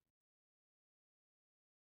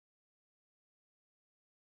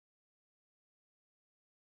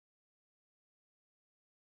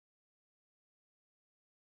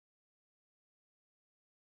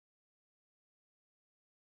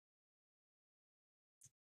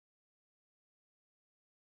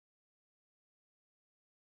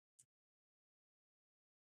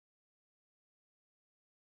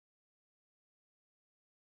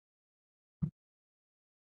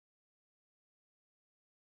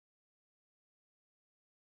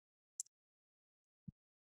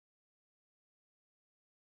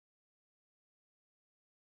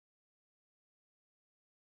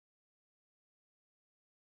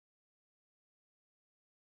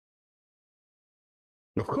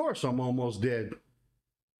 Of course, I'm almost dead.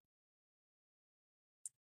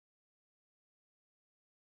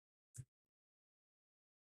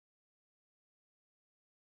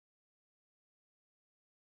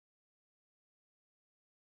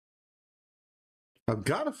 I've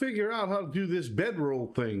got to figure out how to do this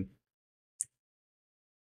bedroll thing.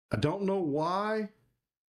 I don't know why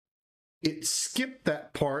it skipped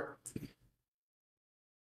that part.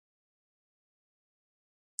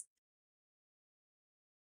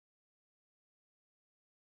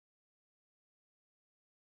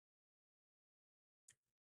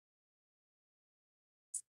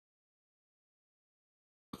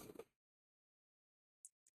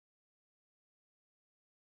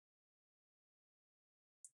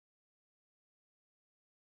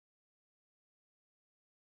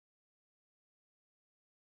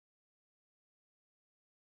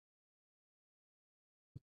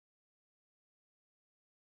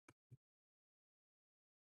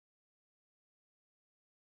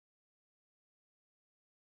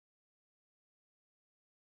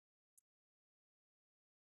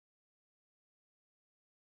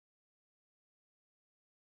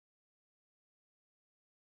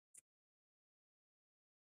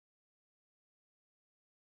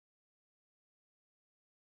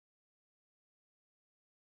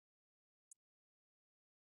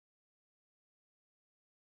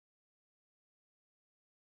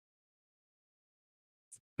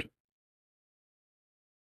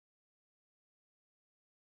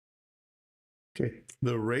 Okay,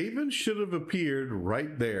 the raven should have appeared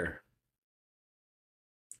right there.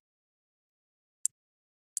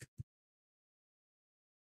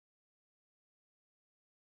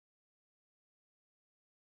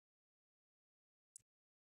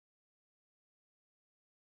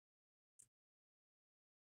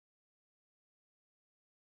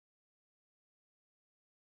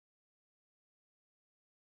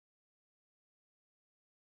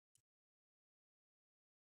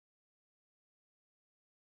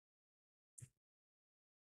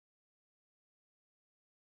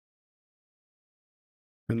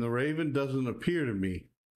 And the raven doesn't appear to me,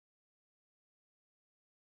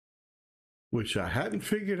 which I hadn't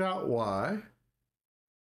figured out why.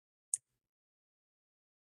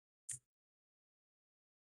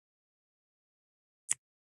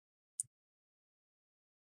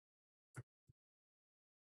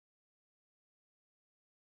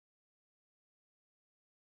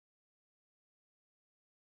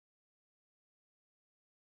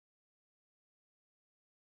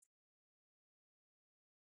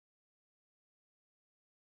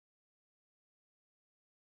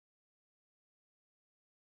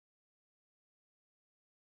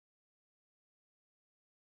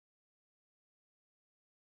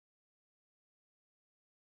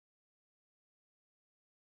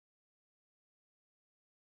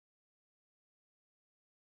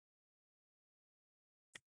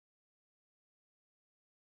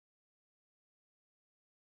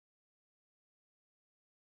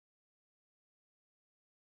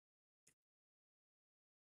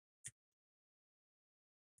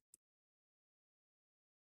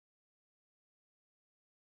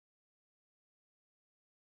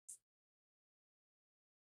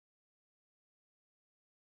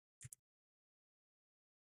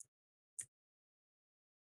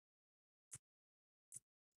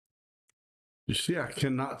 You see, I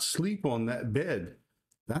cannot sleep on that bed.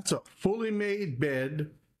 That's a fully made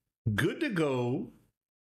bed, good to go.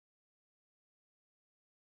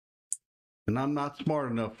 And I'm not smart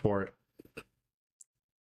enough for it.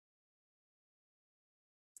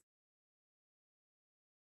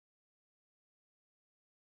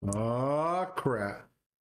 Oh, crap.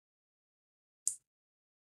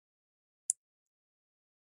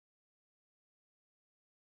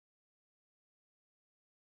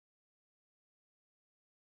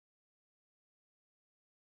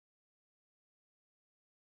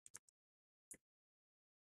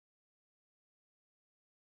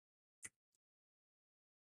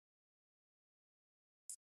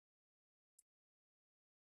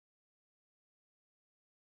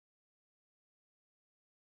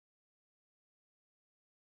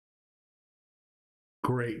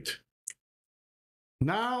 Great.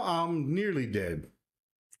 Now I'm nearly dead.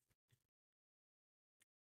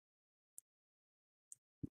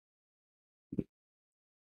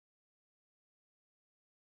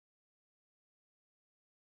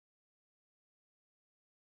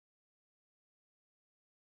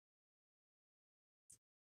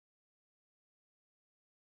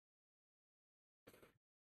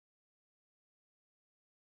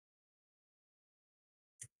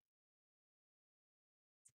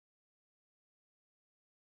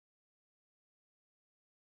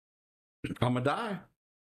 I'm gonna die.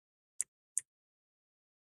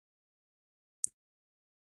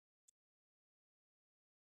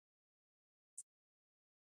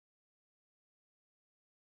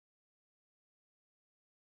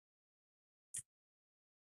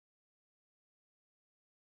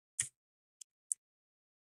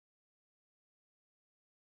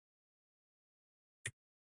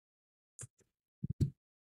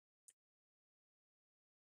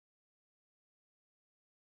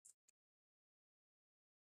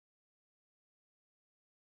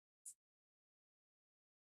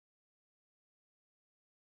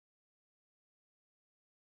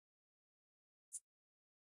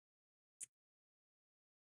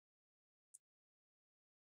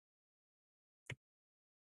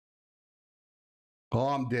 Oh,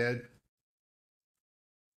 I'm dead.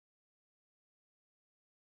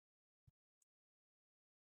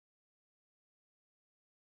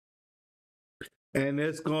 And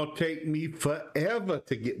it's gonna take me forever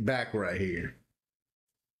to get back right here.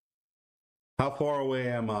 How far away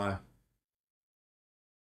am I?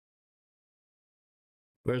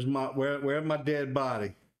 Where's where's my dead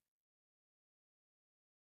body?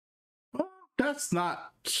 Oh, that's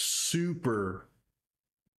not super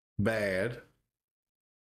bad.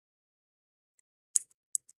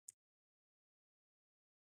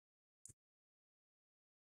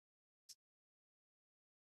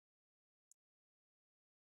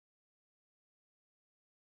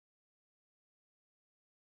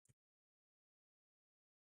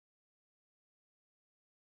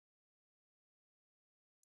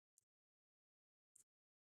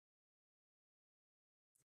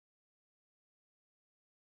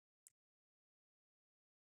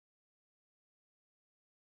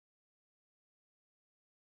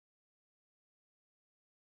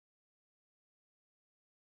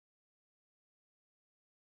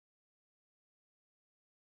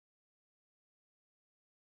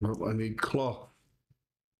 Oh, I need cloth.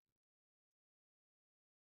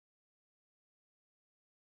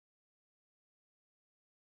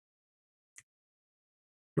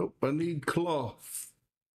 Nope, I need cloth.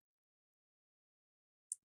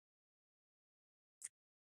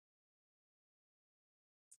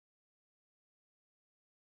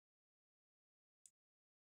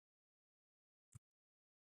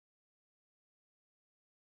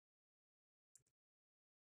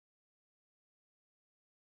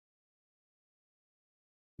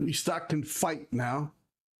 At least I can fight now.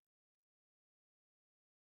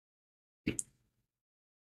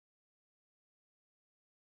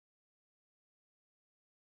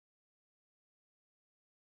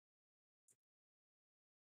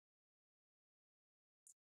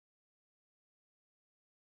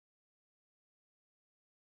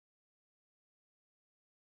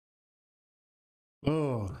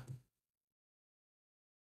 Oh,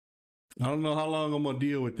 I don't know how long I'm gonna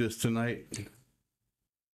deal with this tonight.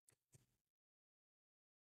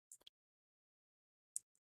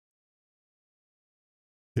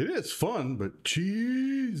 It is fun, but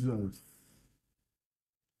Jesus.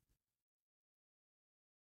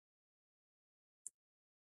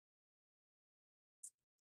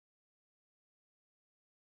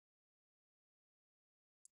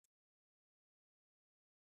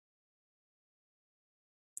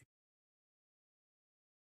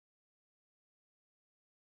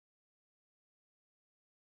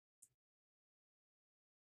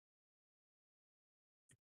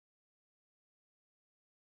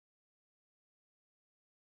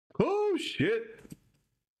 Oh shit.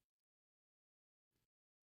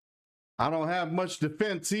 I don't have much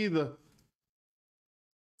defense either.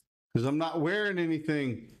 Because I'm not wearing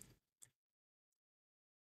anything.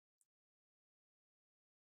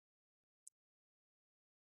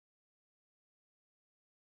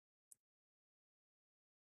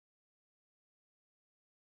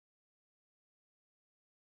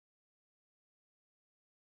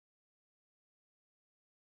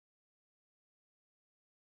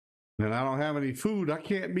 And I don't have any food. I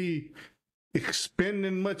can't be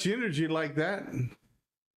expending much energy like that.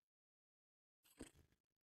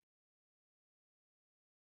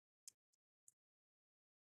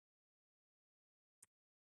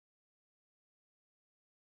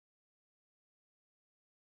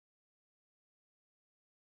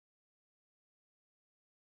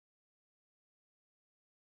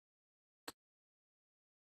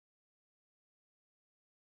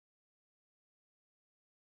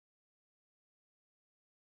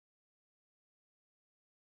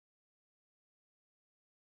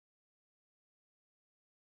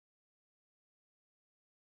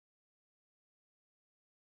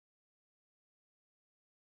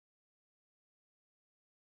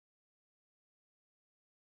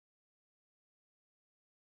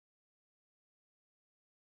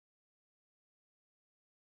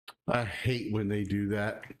 I hate when they do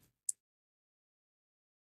that.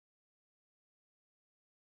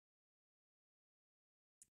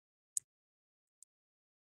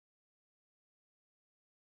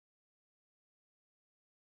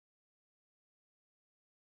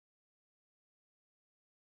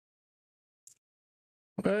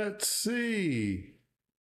 Let's see.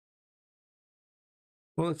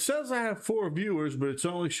 Well, it says I have 4 viewers, but it's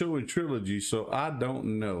only showing trilogy, so I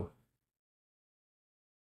don't know.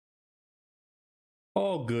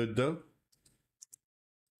 All good, though.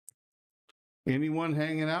 Anyone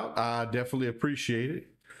hanging out, I definitely appreciate it.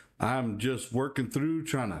 I'm just working through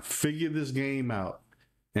trying to figure this game out.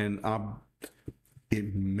 And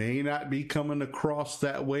it may not be coming across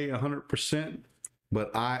that way 100%,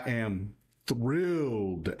 but I am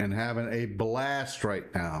thrilled and having a blast right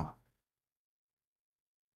now.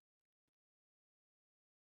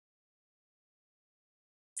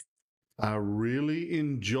 I really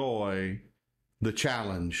enjoy the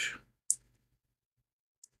challenge.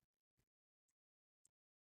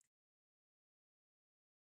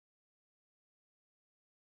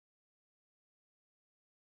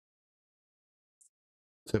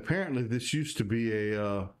 So apparently this used to be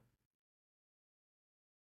a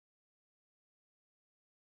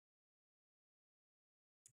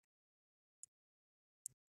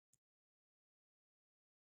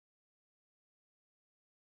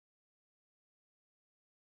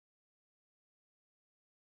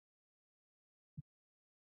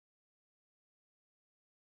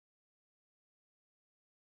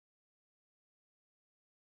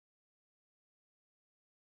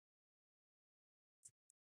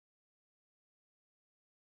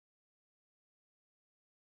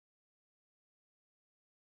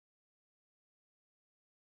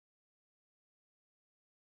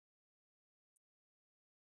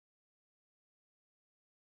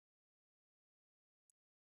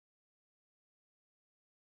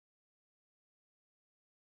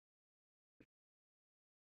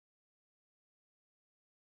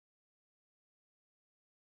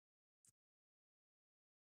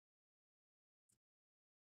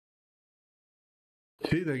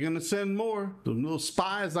see, they're gonna send more. The little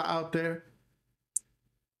spies are out there.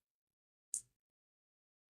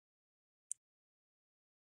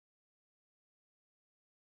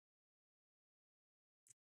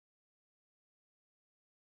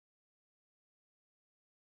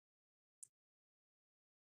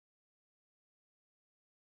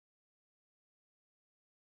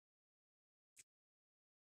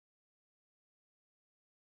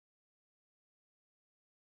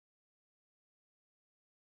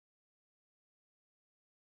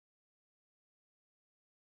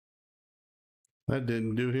 That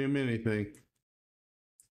didn't do him anything.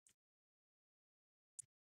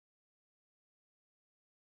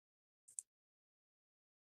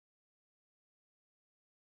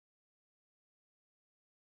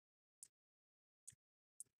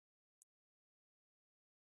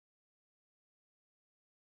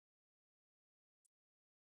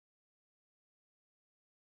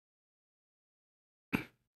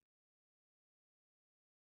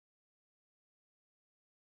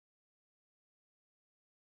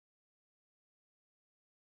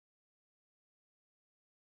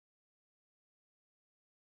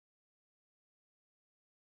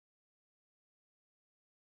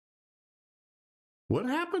 What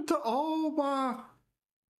happened to all my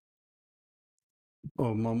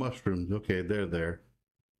my mushrooms? Okay, they're there.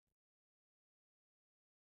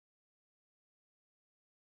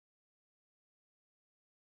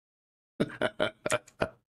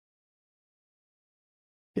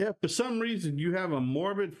 Yeah, for some reason you have a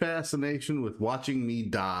morbid fascination with watching me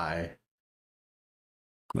die.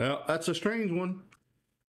 Well, that's a strange one.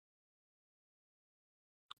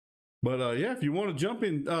 But yeah, if you want to jump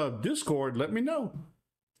in Discord, let me know.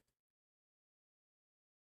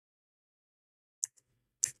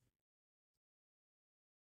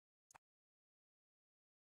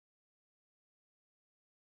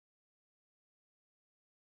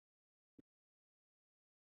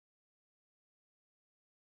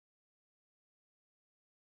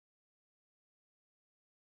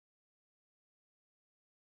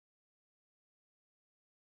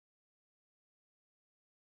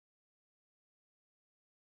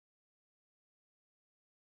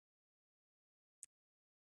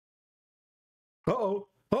 Uh-oh.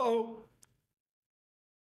 Uh-oh.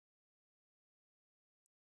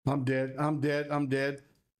 I'm dead. I'm dead. I'm dead.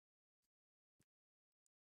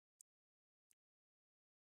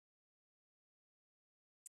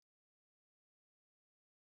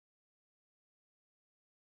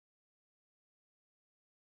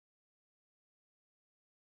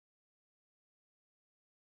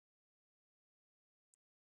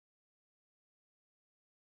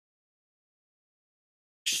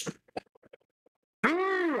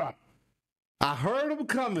 I heard them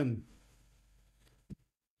coming.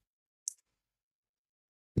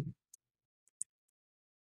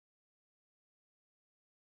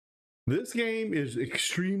 This game is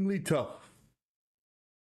extremely tough.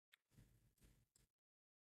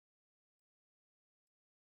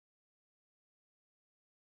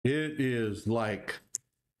 It is like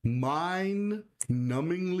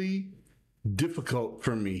mind-numbingly difficult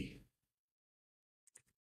for me.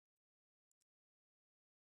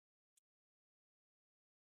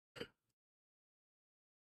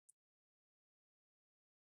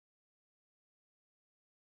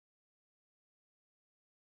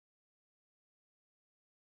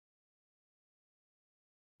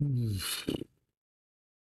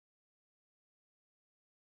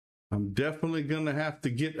 I'm definitely going to have to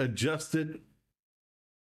get adjusted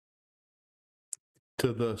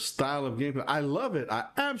to the style of gameplay. I love it. I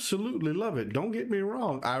absolutely love it. Don't get me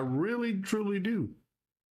wrong. I really, truly do.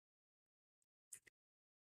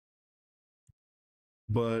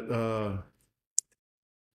 But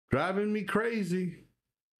driving me crazy.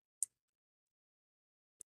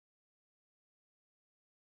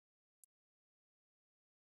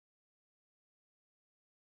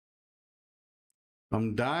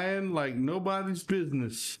 I'm dying like nobody's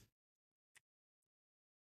business.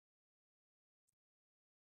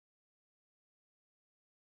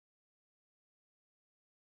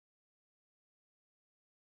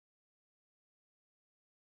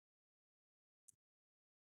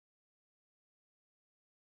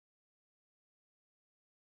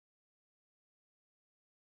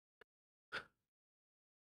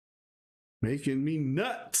 Making me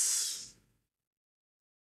nuts.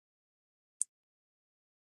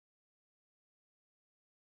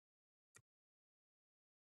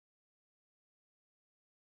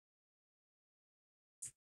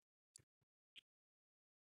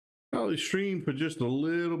 Probably stream for just a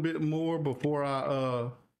little bit more before I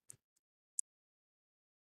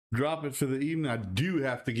drop it for the evening. I do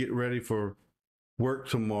have to get ready for work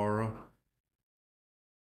tomorrow.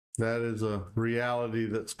 That is a reality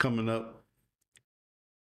that's coming up.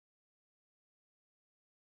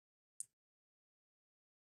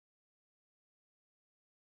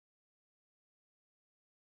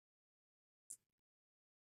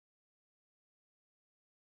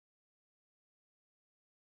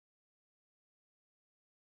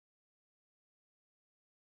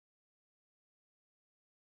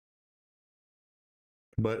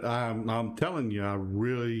 But I'm telling you,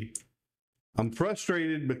 I'm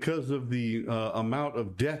frustrated because of the amount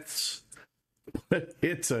of deaths, but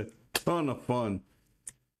it's a ton of fun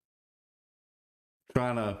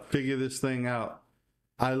trying to figure this thing out.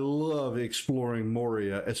 I love exploring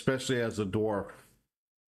Moria, especially as a dwarf.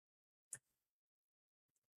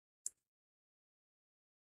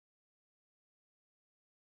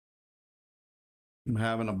 I'm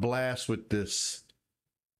having a blast with this.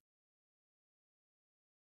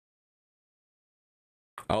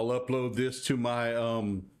 I'll upload this to my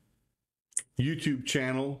YouTube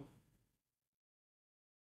channel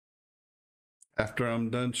after I'm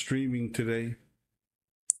done streaming today.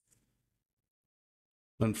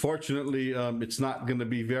 Unfortunately, it's not going to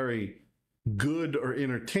be very good or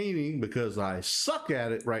entertaining because I suck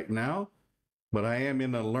at it right now, but I am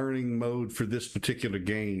in a learning mode for this particular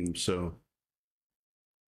game, so.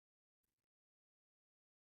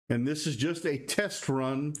 And this is just a test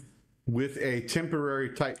run with a temporary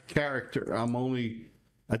type character.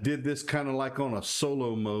 I did this kind of like on a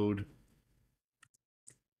solo mode.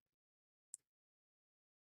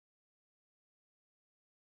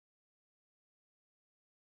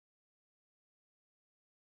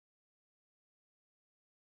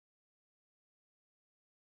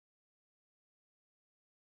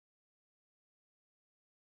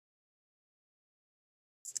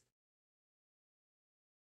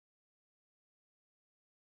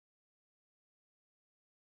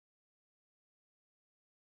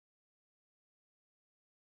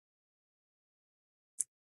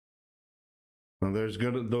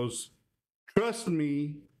 Well, trust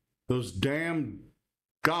me, those damn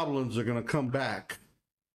goblins are gonna come back.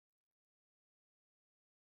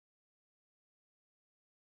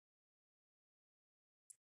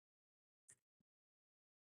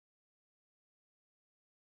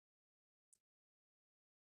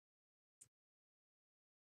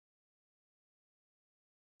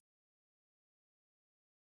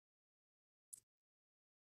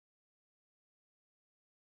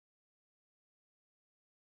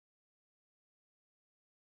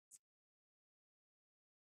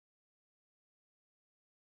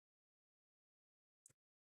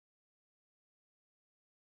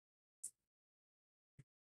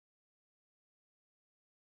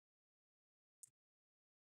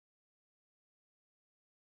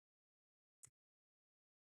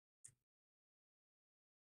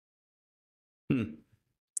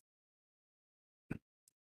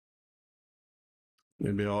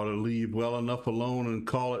 Maybe I ought to leave well enough alone and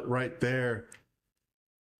call it right there.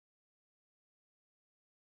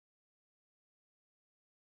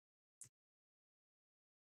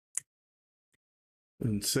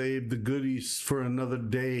 And save the goodies for another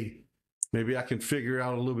day. Maybe I can figure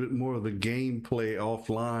out a little bit more of the gameplay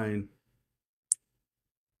offline.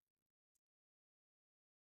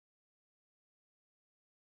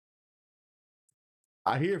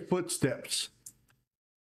 I hear footsteps.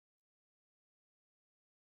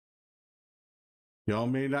 Y'all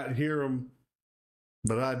may not hear them,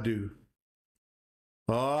 but I do.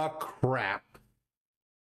 Oh, crap.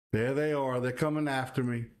 There they are. They're coming after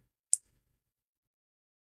me.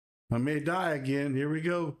 I may die again. Here we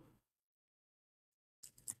go.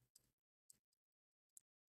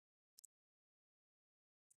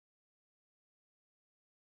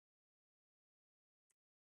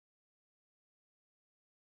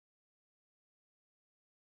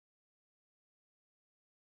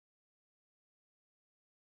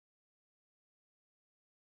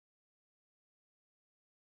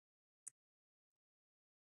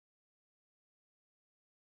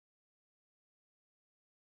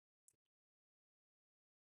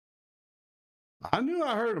 I knew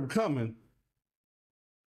I heard them coming.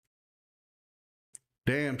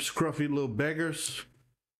 Damn scruffy little beggars.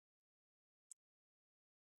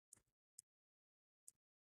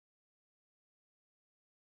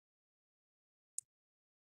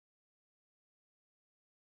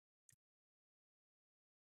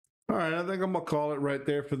 All right, I think I'm gonna call it right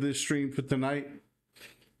there for this stream for tonight.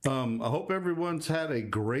 I hope everyone's had a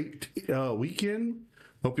great weekend.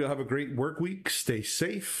 Hope you'll have a great work week. Stay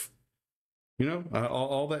safe. You know,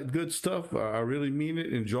 all that good stuff. I really mean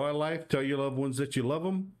it. Enjoy life. Tell your loved ones that you love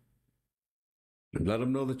them. And let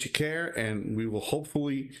them know that you care. And we will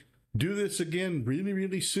hopefully do this again really,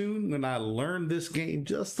 really soon when I learn this game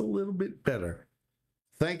just a little bit better.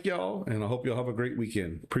 Thank y'all, and I hope y'all have a great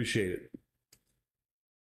weekend. Appreciate it.